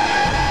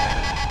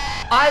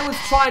 I was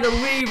trying to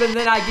leave and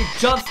then I get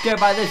jump scared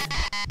by this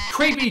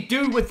creepy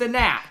dude with an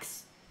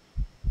axe.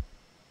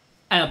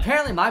 And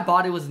apparently my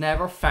body was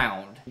never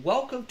found.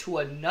 Welcome to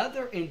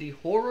another indie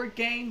horror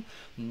game,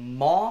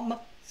 Mom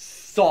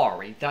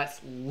Sorry. That's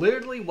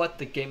literally what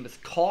the game is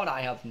called.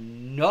 I have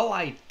no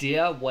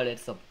idea what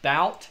it's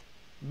about.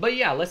 But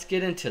yeah, let's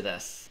get into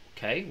this.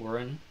 Okay,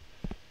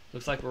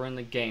 looks like we're in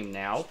the game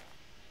now.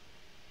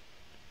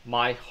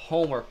 My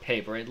homework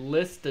paper, it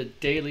lists the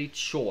daily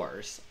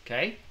chores,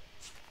 okay?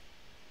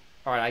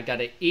 Alright, I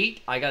gotta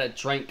eat, I gotta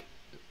drink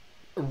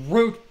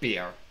root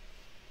beer.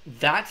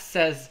 That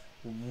says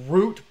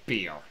root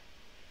beer.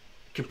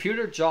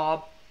 Computer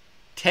job,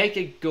 take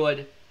a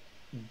good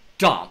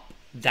dump.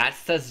 That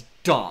says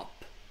dump.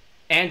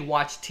 And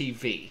watch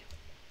TV.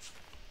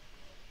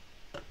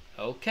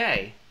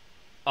 Okay.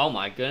 Oh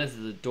my goodness,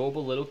 this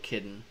adorable little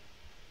kitten.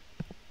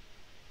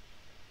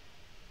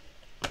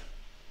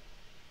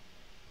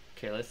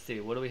 Okay, let's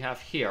see. What do we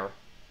have here?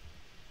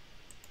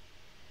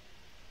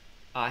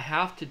 I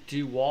have to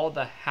do all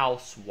the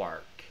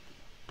housework.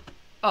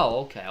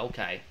 Oh, okay,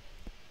 okay.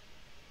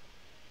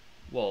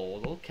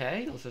 Whoa,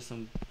 okay. Those are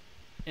some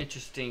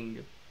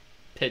interesting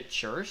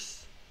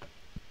pictures.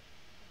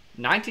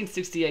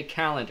 1968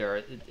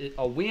 calendar.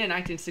 Are we in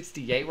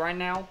 1968 right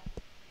now?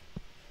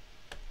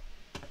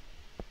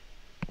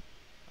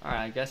 Alright,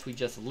 I guess we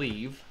just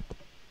leave.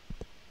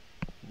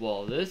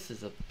 Well, this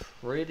is a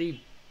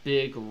pretty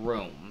big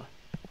room.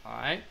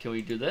 Alright, can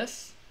we do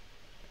this?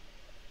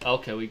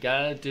 Okay, we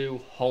gotta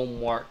do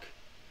homework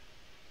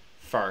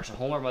first.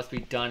 Homework must be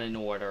done in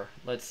order.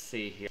 Let's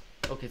see here.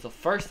 Okay, so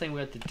first thing we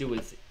have to do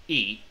is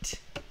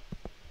eat.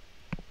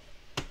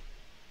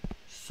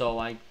 So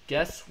I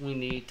guess we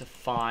need to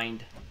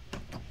find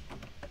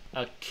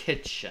a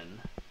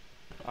kitchen.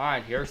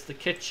 Alright, here's the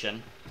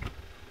kitchen.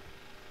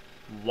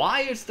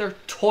 Why is there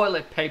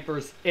toilet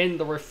papers in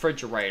the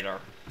refrigerator?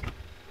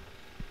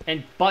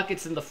 And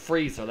buckets in the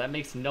freezer? That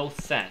makes no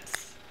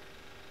sense.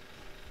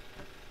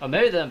 Oh,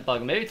 maybe that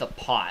bug. Maybe it's a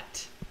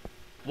pot.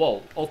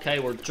 Whoa, okay,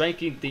 we're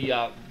drinking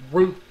the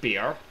root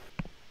beer.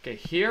 Okay,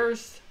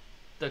 here's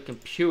the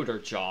computer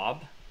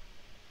job.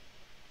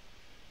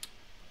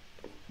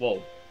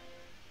 Whoa.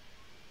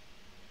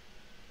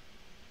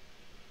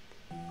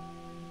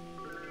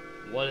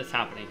 What is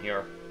happening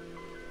here?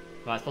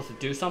 Am I supposed to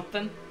do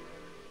something?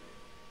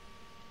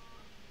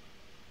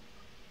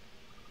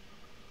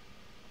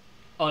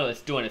 Oh no,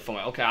 it's doing it for me.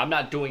 Okay, I'm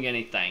not doing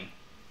anything.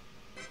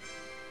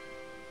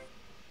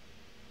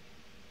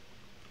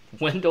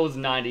 Windows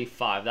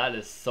 95, that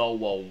is so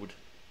old.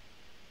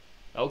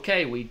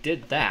 Okay, we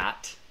did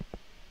that.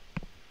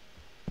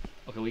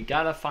 Okay, we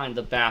gotta find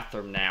the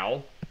bathroom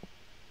now.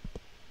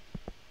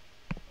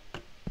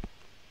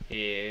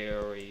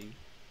 Here we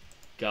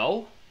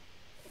go.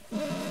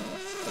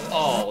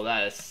 Oh,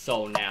 that is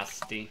so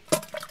nasty.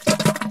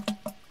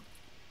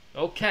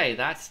 Okay,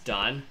 that's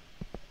done.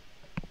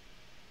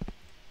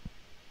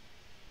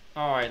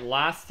 Alright,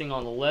 last thing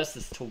on the list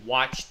is to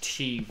watch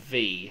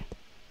TV.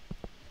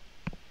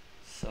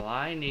 So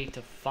I need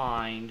to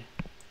find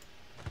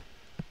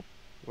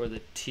where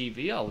the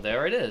TV... Oh,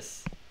 there it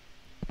is.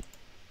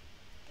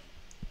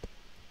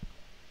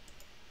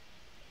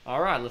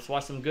 Alright, let's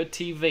watch some good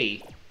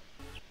TV.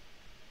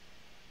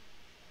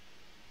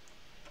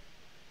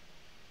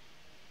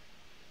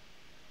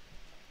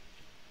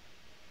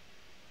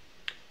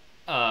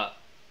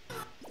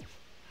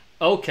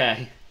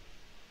 Okay.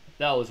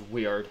 That was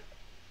weird.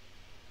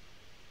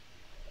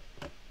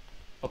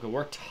 Okay,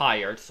 we're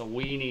tired, so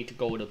we need to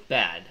go to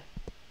bed.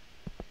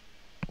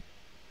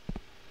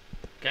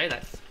 Okay,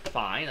 that's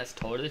fine. That's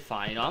totally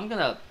fine. I'm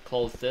gonna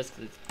close this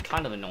because it's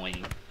kind of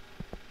annoying.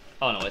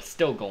 Oh no, it's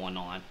still going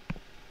on.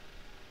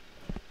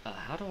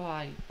 How do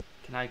I...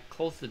 Can I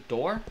close the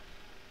door?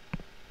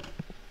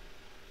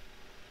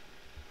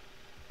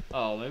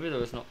 Oh, maybe there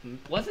was no...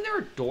 Wasn't there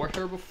a door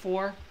here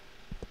before?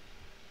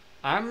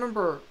 I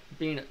remember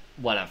being...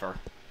 Whatever.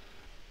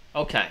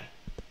 Okay.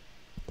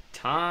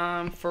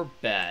 Time for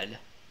bed.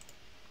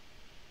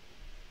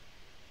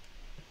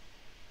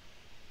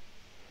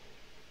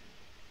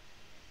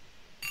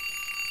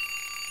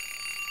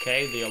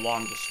 Okay, the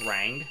alarm just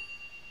rang.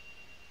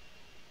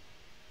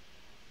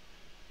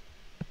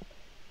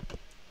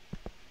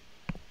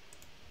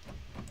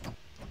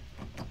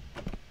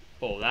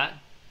 Oh, that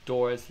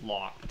door is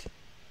locked.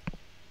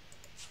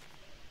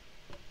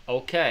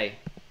 Okay.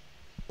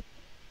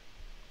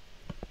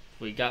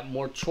 We got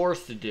more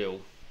chores to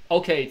do.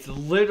 Okay, it's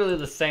literally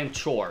the same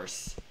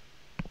chores.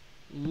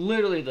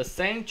 Literally the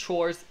same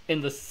chores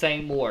in the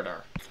same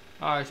order.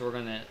 Alright, so we're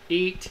gonna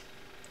eat.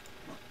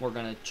 We're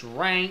gonna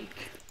drink.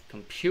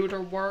 Computer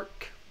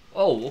work.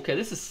 Oh, okay,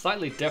 this is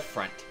slightly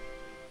different.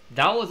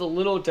 That was a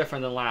little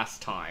different than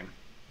last time.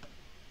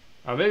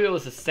 Or maybe it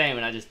was the same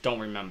and I just don't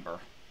remember.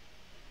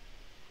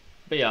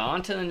 But yeah,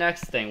 on to the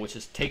next thing, which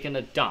is taking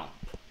a dump.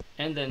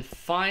 And then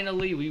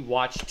finally we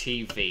watch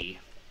TV.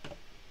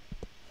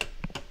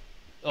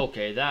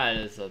 Okay, that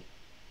is a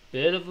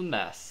bit of a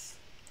mess.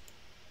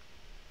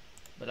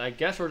 But I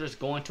guess we're just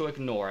going to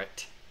ignore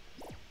it.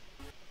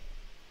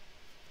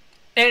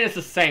 And it's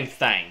the same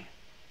thing.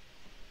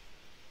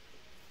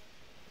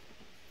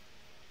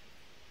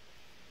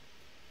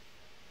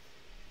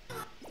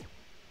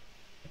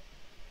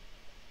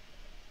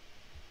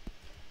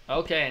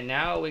 Okay, and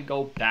now we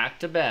go back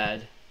to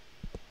bed.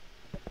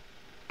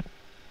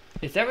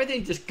 Is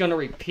everything just gonna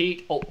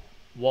repeat? Oh,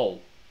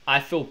 whoa. I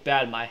feel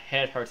bad, my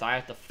head hurts. I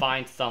have to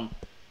find some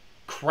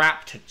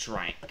crap to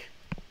drink.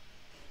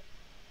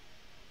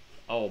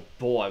 Oh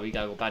boy, we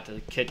gotta go back to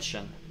the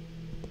kitchen.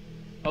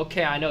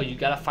 Okay, I know, you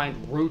gotta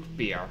find root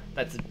beer.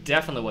 That's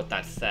definitely what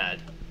that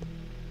said.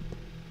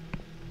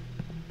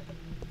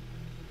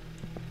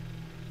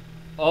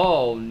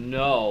 Oh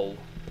no.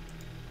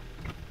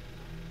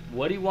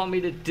 What do you want me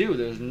to do?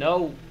 There's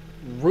no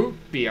root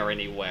beer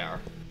anywhere.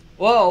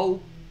 Whoa!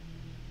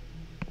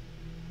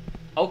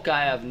 Okay,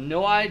 I have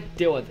no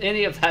idea what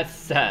any of that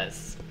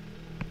says.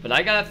 But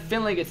I got a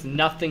feeling it's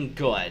nothing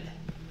good.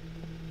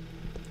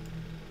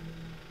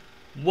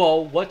 Whoa,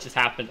 what just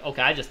happened?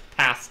 Okay, I just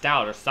passed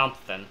out or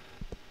something.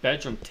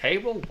 Bedroom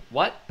table?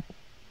 What?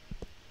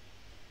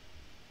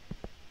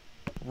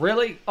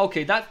 Really?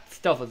 Okay, that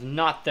stuff was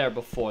not there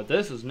before.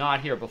 This was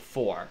not here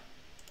before.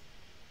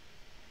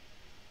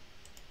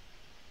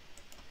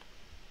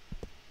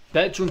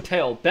 Bedroom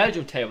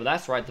table,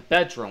 that's right, the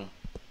bedroom.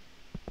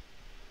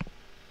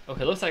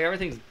 Okay, looks like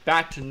everything's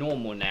back to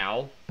normal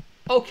now.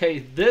 Okay,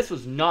 this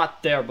was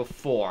not there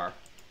before.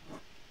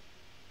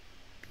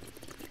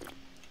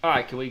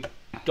 Alright, can we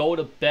go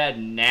to bed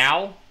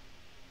now?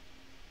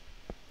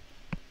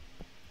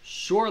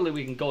 Surely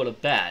we can go to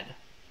bed.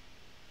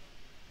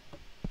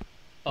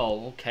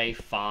 Oh, okay,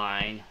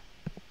 fine.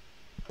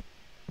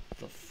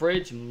 The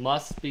fridge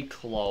must be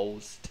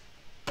closed.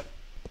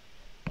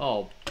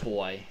 Oh,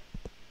 boy.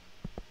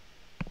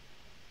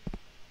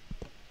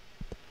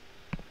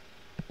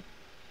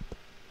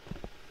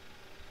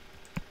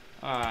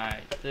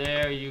 Alright,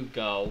 there you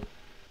go.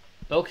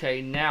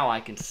 Okay, now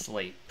I can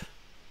sleep.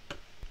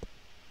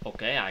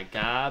 Okay, I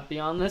gotta be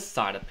on this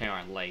side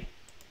apparently.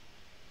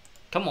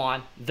 Come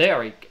on, there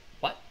we go.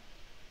 What?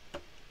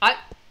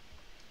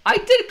 I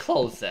did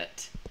close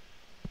it.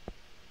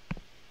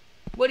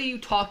 What are you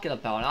talking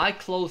about? I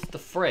closed the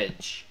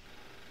fridge.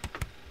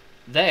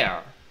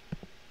 There.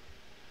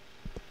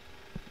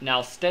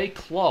 Now stay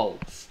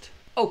closed.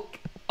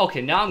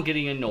 Okay, now I'm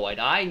getting annoyed.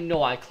 I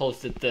know I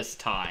closed it this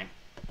time.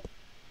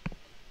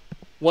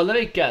 Well, let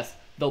me guess.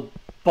 The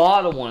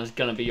bottom one is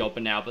gonna be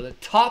open now, but the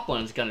top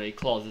one is gonna be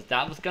closed. Is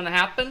that what's gonna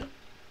happen?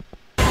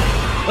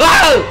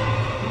 Oh!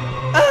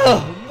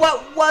 Oh!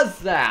 What was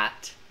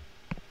that?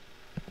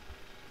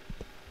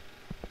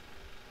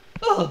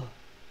 Oh!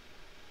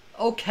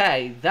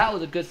 Okay, that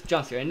was a good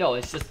jump scare. I know,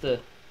 it's just a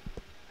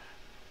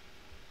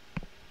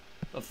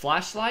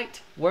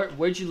flashlight?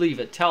 Where'd you leave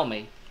it? Tell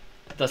me.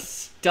 The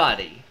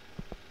study.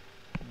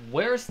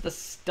 Where's the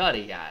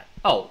study at?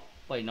 Oh,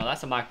 wait, no,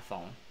 that's a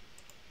microphone.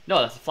 No,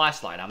 that's a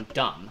flashlight. I'm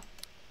dumb.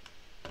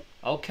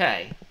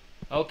 Okay.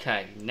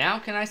 Okay, now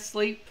can I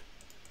sleep?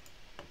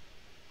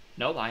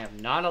 No, I am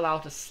not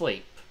allowed to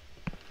sleep.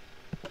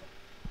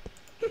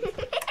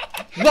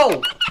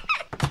 Whoa!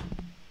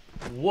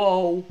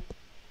 Whoa!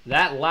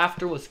 That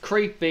laughter was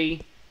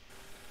creepy.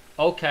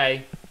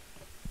 Okay.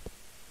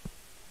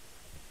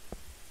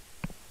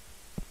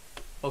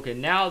 Okay,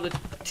 now the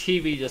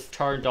TV just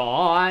turned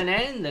on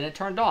and then it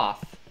turned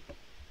off.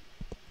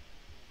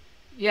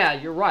 Yeah,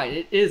 you're right,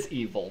 it is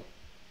evil.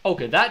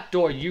 Okay, that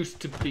door used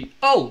to be...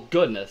 Oh,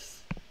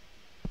 goodness.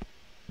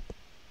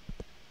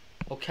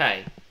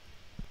 Okay.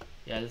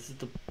 Yeah, this is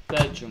the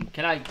bedroom.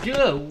 Can I...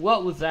 Ugh,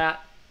 what was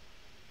that?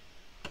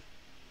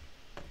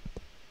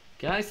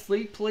 Can I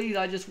sleep, please?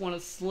 I just want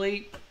to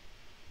sleep.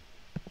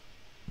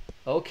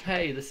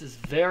 Okay, this is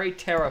very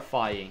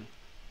terrifying.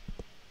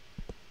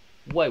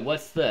 Wait,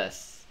 what's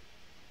this?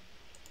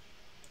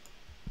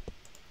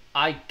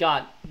 I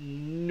got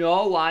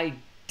no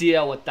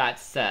idea what that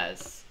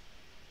says.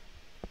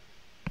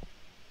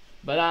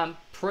 But I'm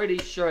pretty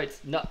sure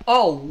it's not...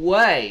 Oh,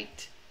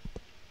 wait!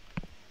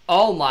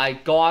 Oh my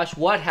gosh,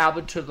 what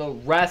happened to the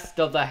rest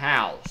of the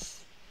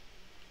house?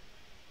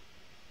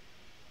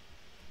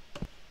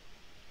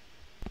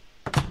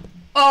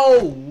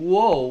 Oh,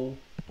 whoa!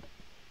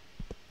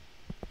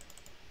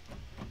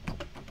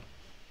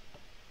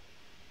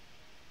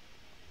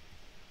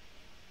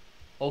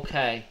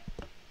 Okay.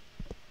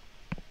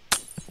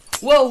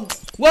 Whoa!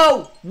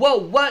 Whoa! Whoa!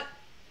 What?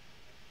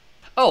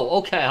 Oh,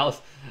 okay. I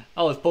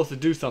was supposed to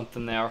do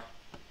something there.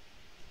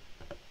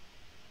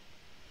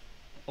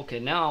 Okay,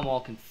 now I'm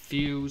all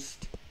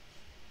confused.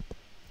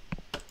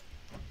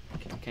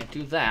 Okay, I can't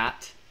do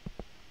that.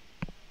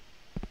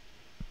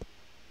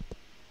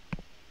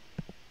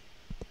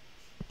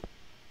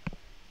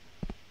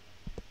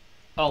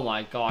 Oh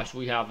my gosh,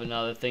 we have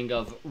another thing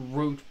of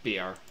root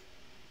beer.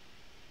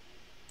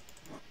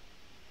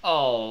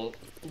 Oh,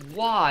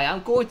 why?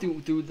 I'm going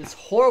through this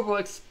horrible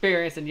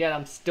experience and yet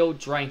I'm still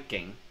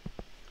drinking.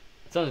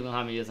 Something's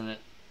behind me, isn't it?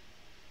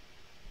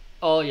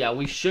 Oh yeah,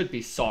 we should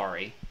be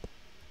sorry.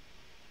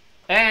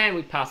 And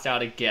we passed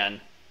out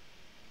again.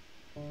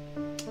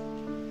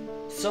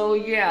 So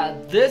yeah,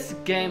 this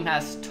game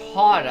has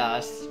taught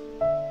us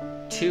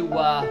to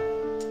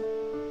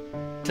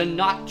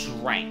not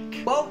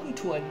drink. Welcome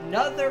to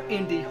another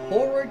indie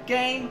horror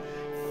game,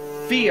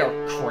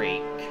 Fear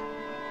Creek.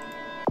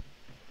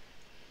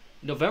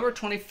 November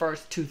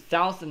 21st,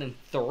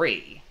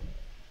 2003.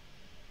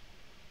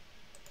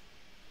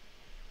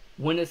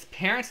 When his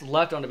parents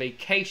left on a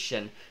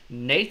vacation,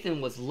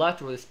 Nathan was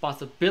left with the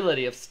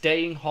responsibility of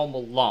staying home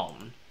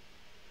alone.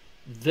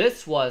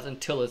 This was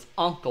until his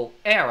uncle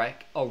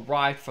Eric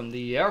arrived from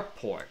the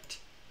airport.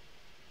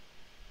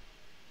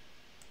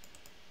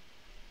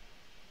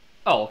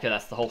 Oh, okay,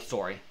 that's the whole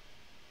story.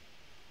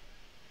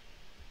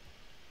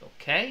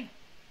 Okay.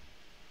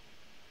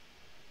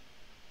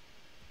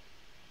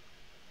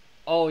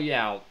 Oh,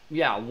 yeah,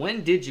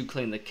 when did you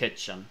clean the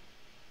kitchen?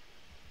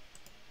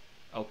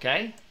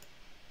 Okay.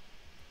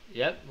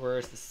 Yep,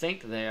 where's the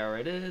sink? There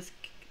it is.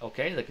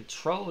 Okay, the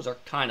controls are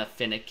kind of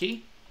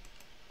finicky.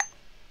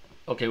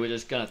 Okay, we're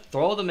just gonna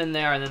throw them in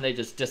there and then they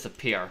just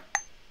disappear.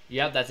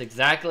 Yep, that's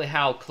exactly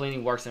how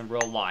cleaning works in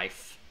real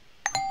life.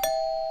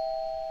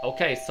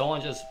 Okay,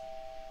 someone just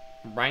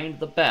rang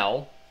the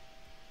bell.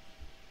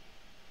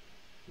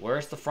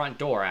 Where's the front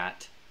door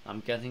at?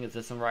 I'm guessing it's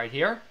this one right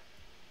here.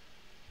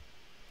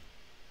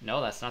 No,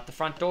 that's not the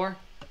front door.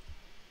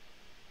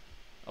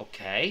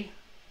 Okay.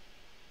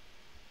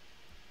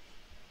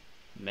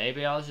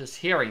 Maybe I was just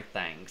hearing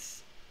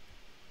things.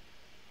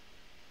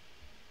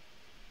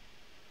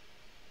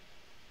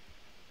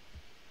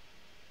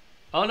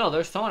 Oh no,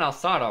 there's someone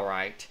outside,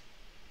 alright.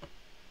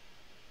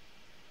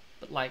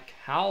 But like,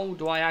 how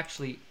do I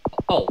actually...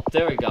 Oh,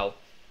 there we go.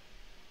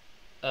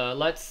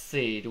 Let's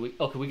see.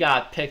 Okay, we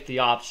gotta pick the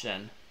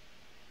option.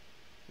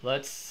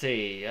 Let's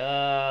see.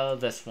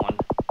 This one.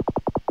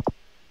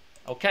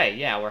 Okay,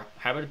 yeah, we're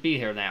happy to be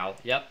here now.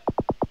 Yep.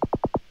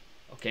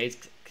 Okay, he's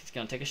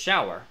gonna take a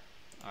shower.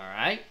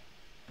 Alright.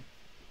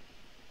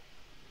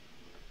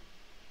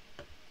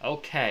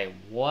 Okay,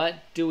 what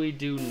do we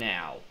do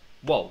now?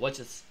 Whoa, what's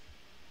this?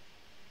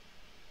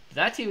 Did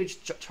that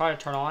TV try to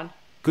turn on?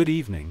 Good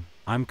evening,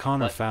 I'm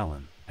Connor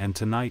Fallon, and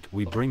tonight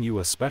we bring you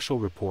a special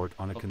report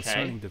on a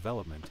concerning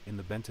development in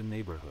the Benton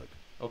neighborhood.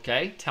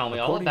 Okay, tell me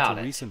all about it.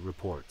 According to recent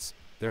reports,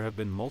 there have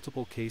been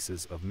multiple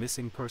cases of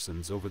missing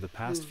persons over the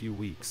past few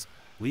weeks,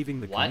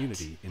 leaving the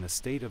community in a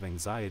state of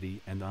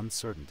anxiety and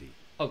uncertainty.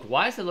 Okay,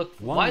 why does it look?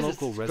 One why is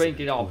local the screen resident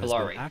getting all who has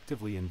blurry? been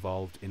actively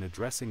involved in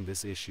addressing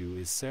this issue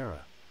is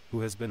Sarah,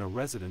 who has been a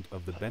resident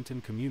of the Benton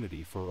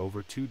community for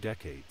over 2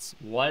 decades.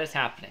 What is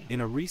happening?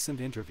 In a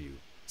recent interview,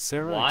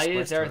 Sarah Why expressed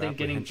is everything her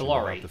getting apprehension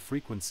blurry? about the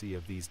frequency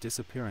of these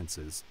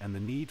disappearances and the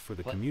need for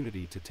the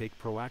community to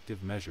take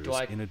proactive measures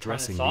in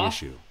addressing the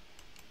issue.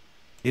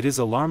 It is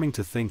alarming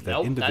to think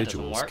that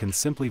individuals can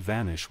simply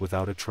vanish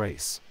without a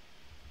trace.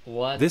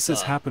 This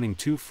is happening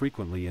too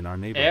frequently in our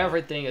neighborhood,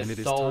 Everything is and it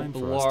is so time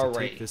for us to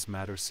blurry. take this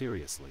matter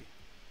seriously.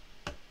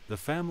 The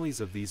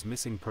families of these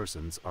missing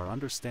persons are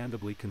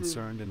understandably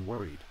concerned and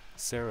worried,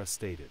 Sarah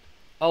stated.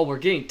 Oh, we're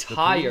getting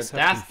tired.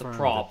 That's the They are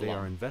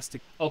problem.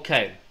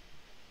 Okay.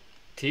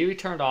 TV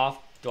turned off.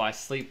 Do I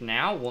sleep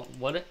now?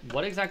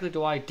 What exactly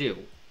do I do?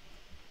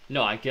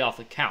 No, I get off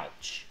the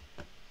couch.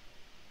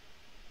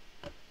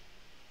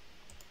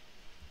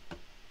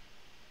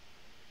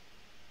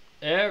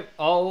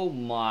 Oh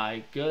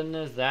my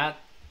goodness, that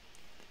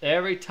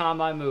every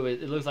time I move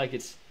it, it looks like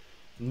it's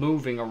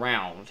moving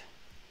around.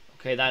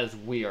 Okay, that is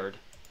weird.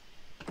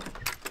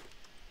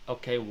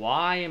 Okay,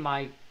 why am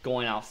I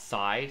going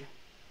outside?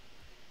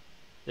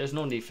 There's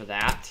no need for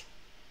that.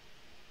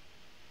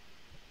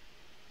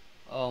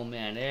 Oh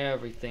man,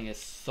 everything is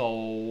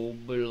so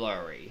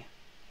blurry.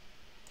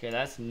 Okay,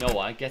 that's Noah.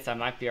 I guess that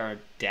might be our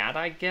dad,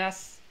 I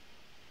guess.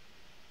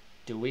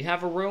 Do we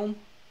have a room?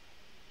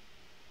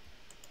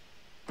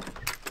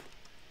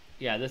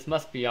 Yeah, this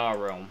must be our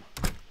room.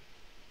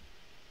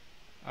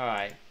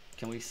 Alright,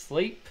 can we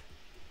sleep?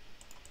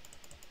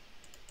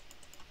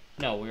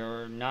 No,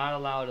 we're not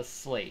allowed to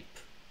sleep.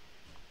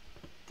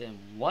 Then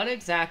what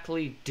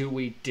exactly do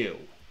we do?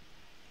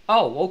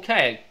 Oh,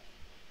 okay.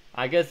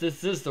 I guess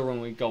this is the room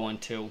we go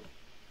into.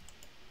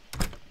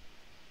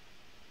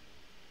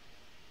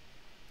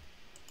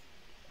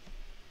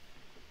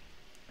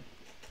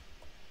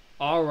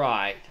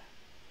 Alright.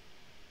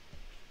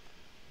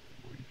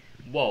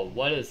 Whoa,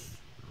 what is...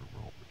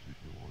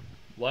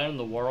 What in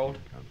the world?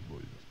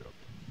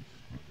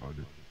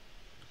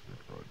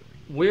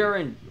 We're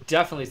in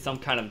definitely some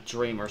kind of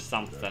dream or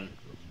something.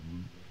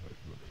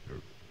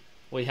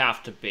 We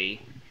have to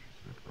be.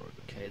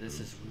 Okay, this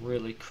is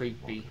really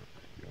creepy.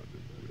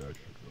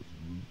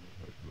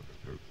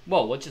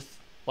 Whoa,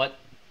 what?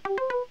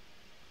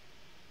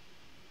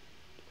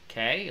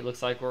 Okay, it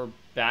looks like we're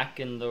back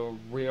in the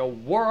real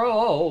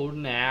world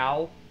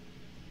now.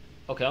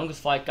 Okay, Uncle's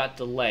flight got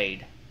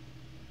delayed.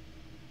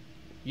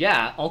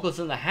 Yeah, Uncle's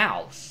in the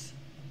house.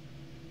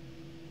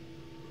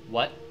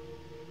 What?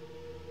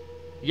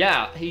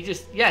 Yeah, he's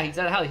at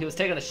the house. He was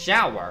taking a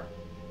shower.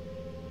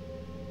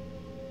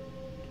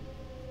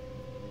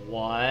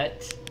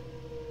 What?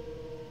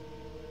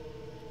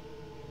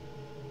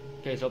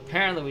 Okay, so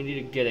apparently we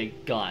need to get a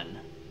gun.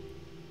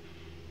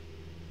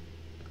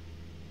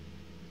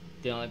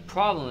 The only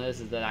problem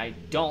is that I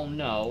don't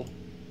know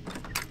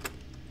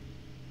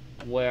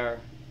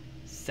where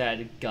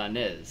said gun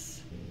is.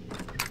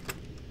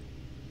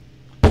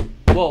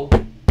 Whoa,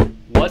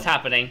 what's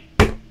happening?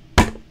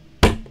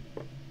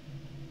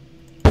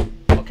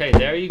 Okay,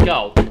 there you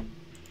go.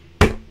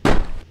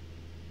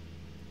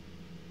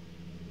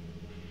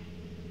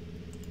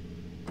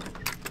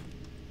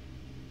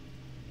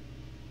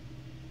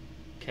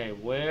 Okay,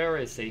 where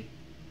is he?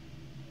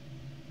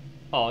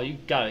 Oh, you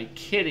gotta be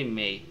kidding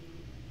me.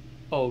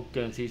 Oh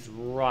goodness, he's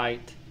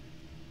right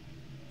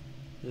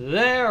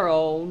there.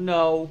 Oh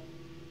no.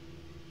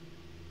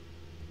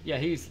 Yeah,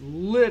 he's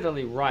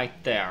literally right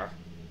there.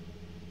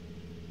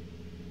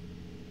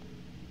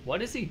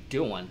 What is he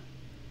doing?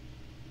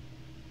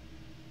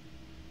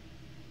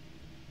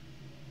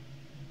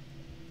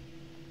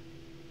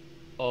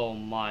 Oh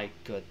my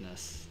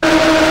goodness.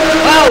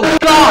 Oh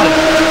God!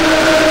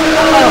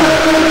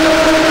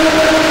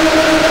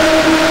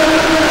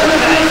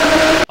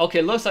 Oh.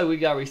 Okay, looks like we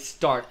gotta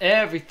restart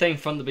everything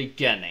from the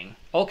beginning.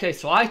 Okay,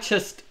 so I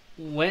just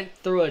went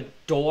through a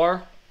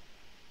door.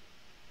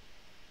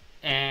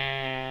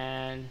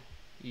 And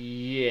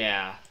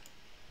yeah.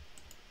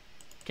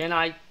 Can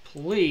I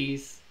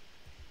please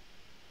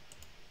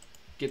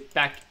get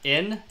back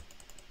in?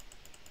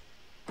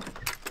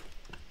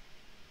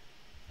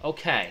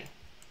 Okay.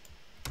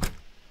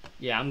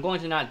 Yeah, I'm going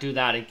to not do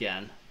that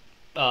again.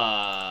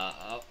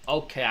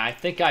 Okay, I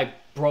think I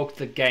broke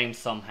the game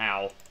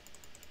somehow.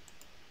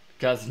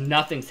 Because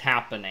nothing's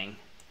happening.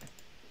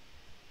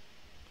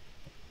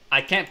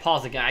 I can't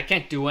pause again. I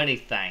can't do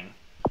anything.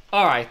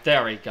 Alright,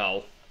 there we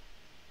go.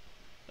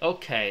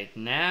 Okay,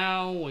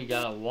 now we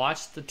gotta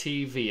watch the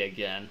TV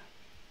again.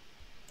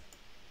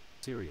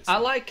 Seriously. I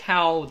like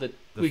how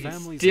we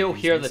can still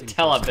hear the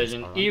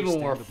television even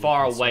when we're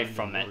far away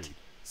from it.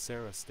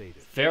 Sarah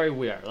stated. Very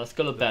weird. Let's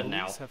go to bed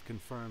now. Police have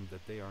confirmed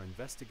that they are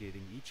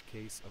investigating each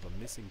case of a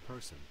missing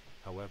person.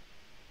 However,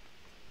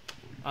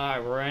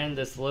 alright, we're in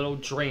this little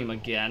dream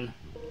again.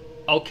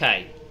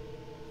 Okay,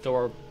 so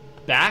we're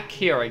back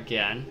here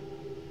again.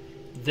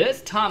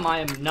 This time I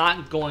am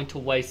not going to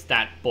waste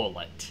that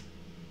bullet.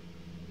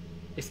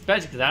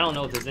 Especially because I don't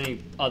know if there's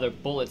any other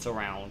bullets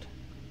around.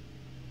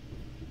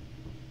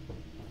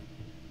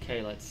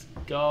 Okay, let's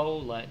go,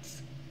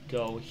 let's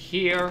Go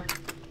here.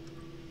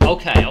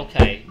 Okay,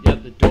 okay.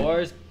 Yep, the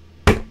door's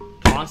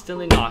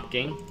constantly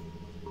knocking.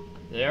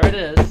 There it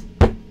is.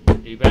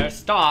 You better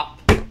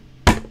stop. Whoa!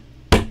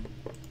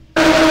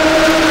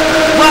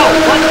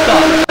 What the?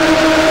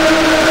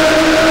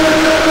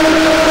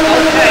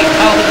 Okay,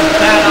 that was a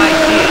bad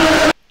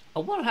idea. I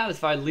wonder what happens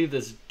if I leave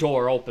this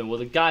door open. Will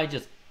the guy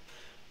just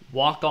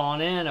walk on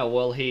in, or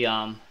will he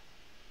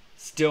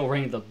still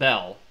ring the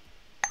bell?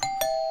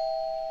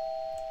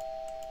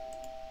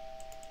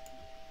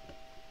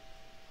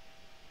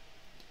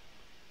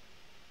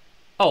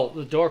 Oh,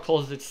 the door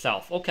closes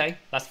itself. Okay,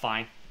 that's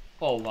fine.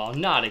 Oh, well,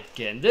 not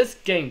again. This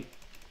game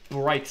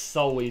breaks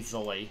so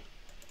easily.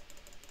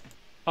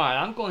 Alright,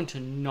 I'm going to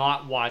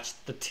not watch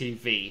the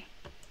TV.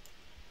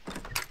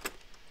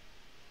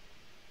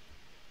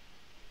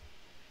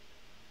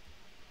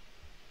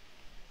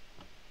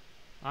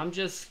 I'm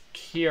just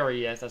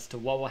curious as to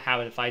what will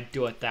happen if I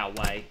do it that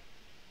way.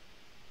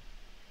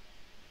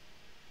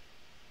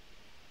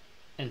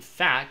 In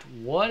fact,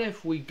 what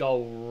if we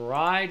go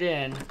right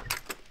in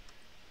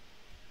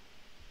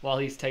while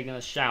he's taking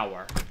a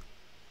shower?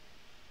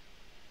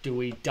 Do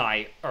we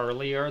die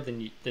earlier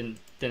than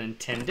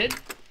intended?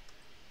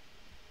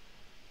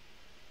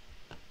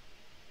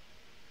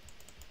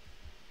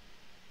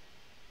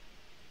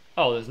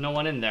 Oh, there's no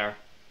one in there.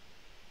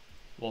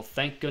 Well,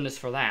 thank goodness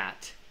for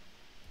that.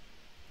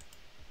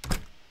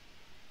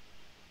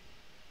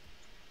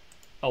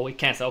 Oh, we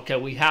can't. Okay,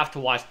 we have to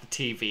watch the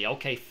TV.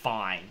 Okay,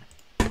 fine.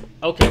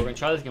 Okay, we're gonna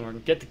try this again. We're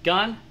gonna get the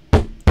gun,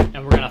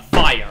 and we're gonna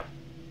fire.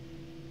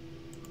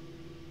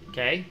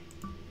 Okay.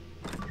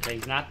 Okay,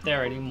 he's not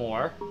there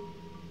anymore.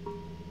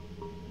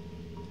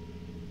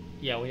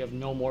 Yeah, we have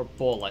no more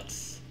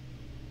bullets.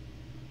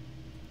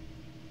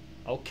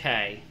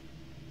 Okay.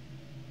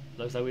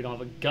 Looks like we don't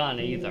have a gun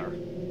either.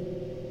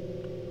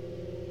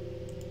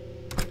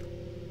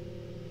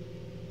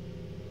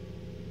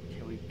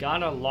 Okay, we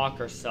gotta lock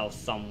ourselves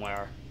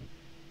somewhere.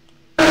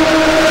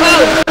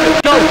 Oh!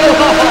 Go!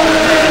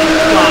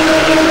 Oh,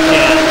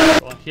 man!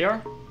 Go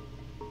here?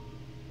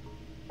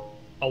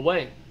 Oh,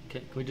 wait.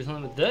 Can we do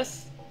something with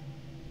this?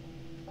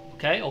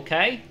 Okay,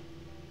 okay.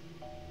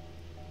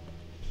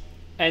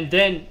 And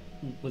then,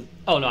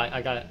 oh no,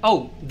 I got it.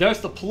 Oh,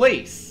 there's the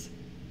police.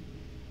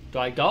 Do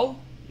I go?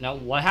 No,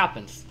 what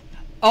happens?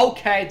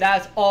 Okay,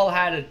 that's all I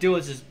had to do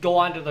is just go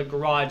onto the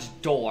garage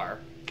door.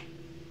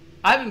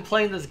 I've been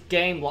playing this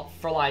game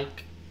for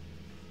like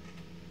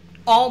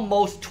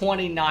almost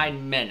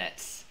 29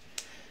 minutes.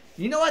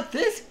 You know what?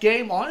 This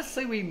game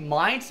honestly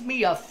reminds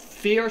me of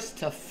Fears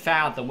to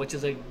Fathom, which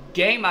is a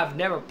game I've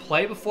never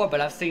played before,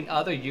 but I've seen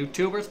other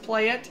YouTubers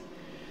play it.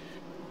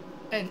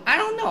 And I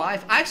don't know,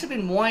 I've actually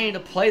been wanting to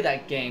play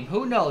that game.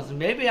 Who knows,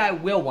 maybe I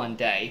will one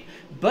day.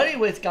 But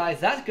anyways guys,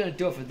 that's going to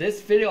do it for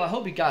this video. I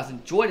hope you guys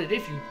enjoyed it.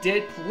 If you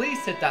did, please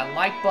hit that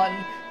like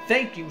button.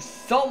 Thank you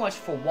so much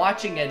for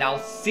watching, and I'll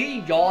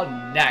see y'all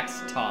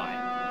next time.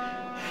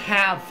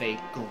 Have a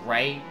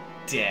great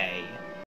day.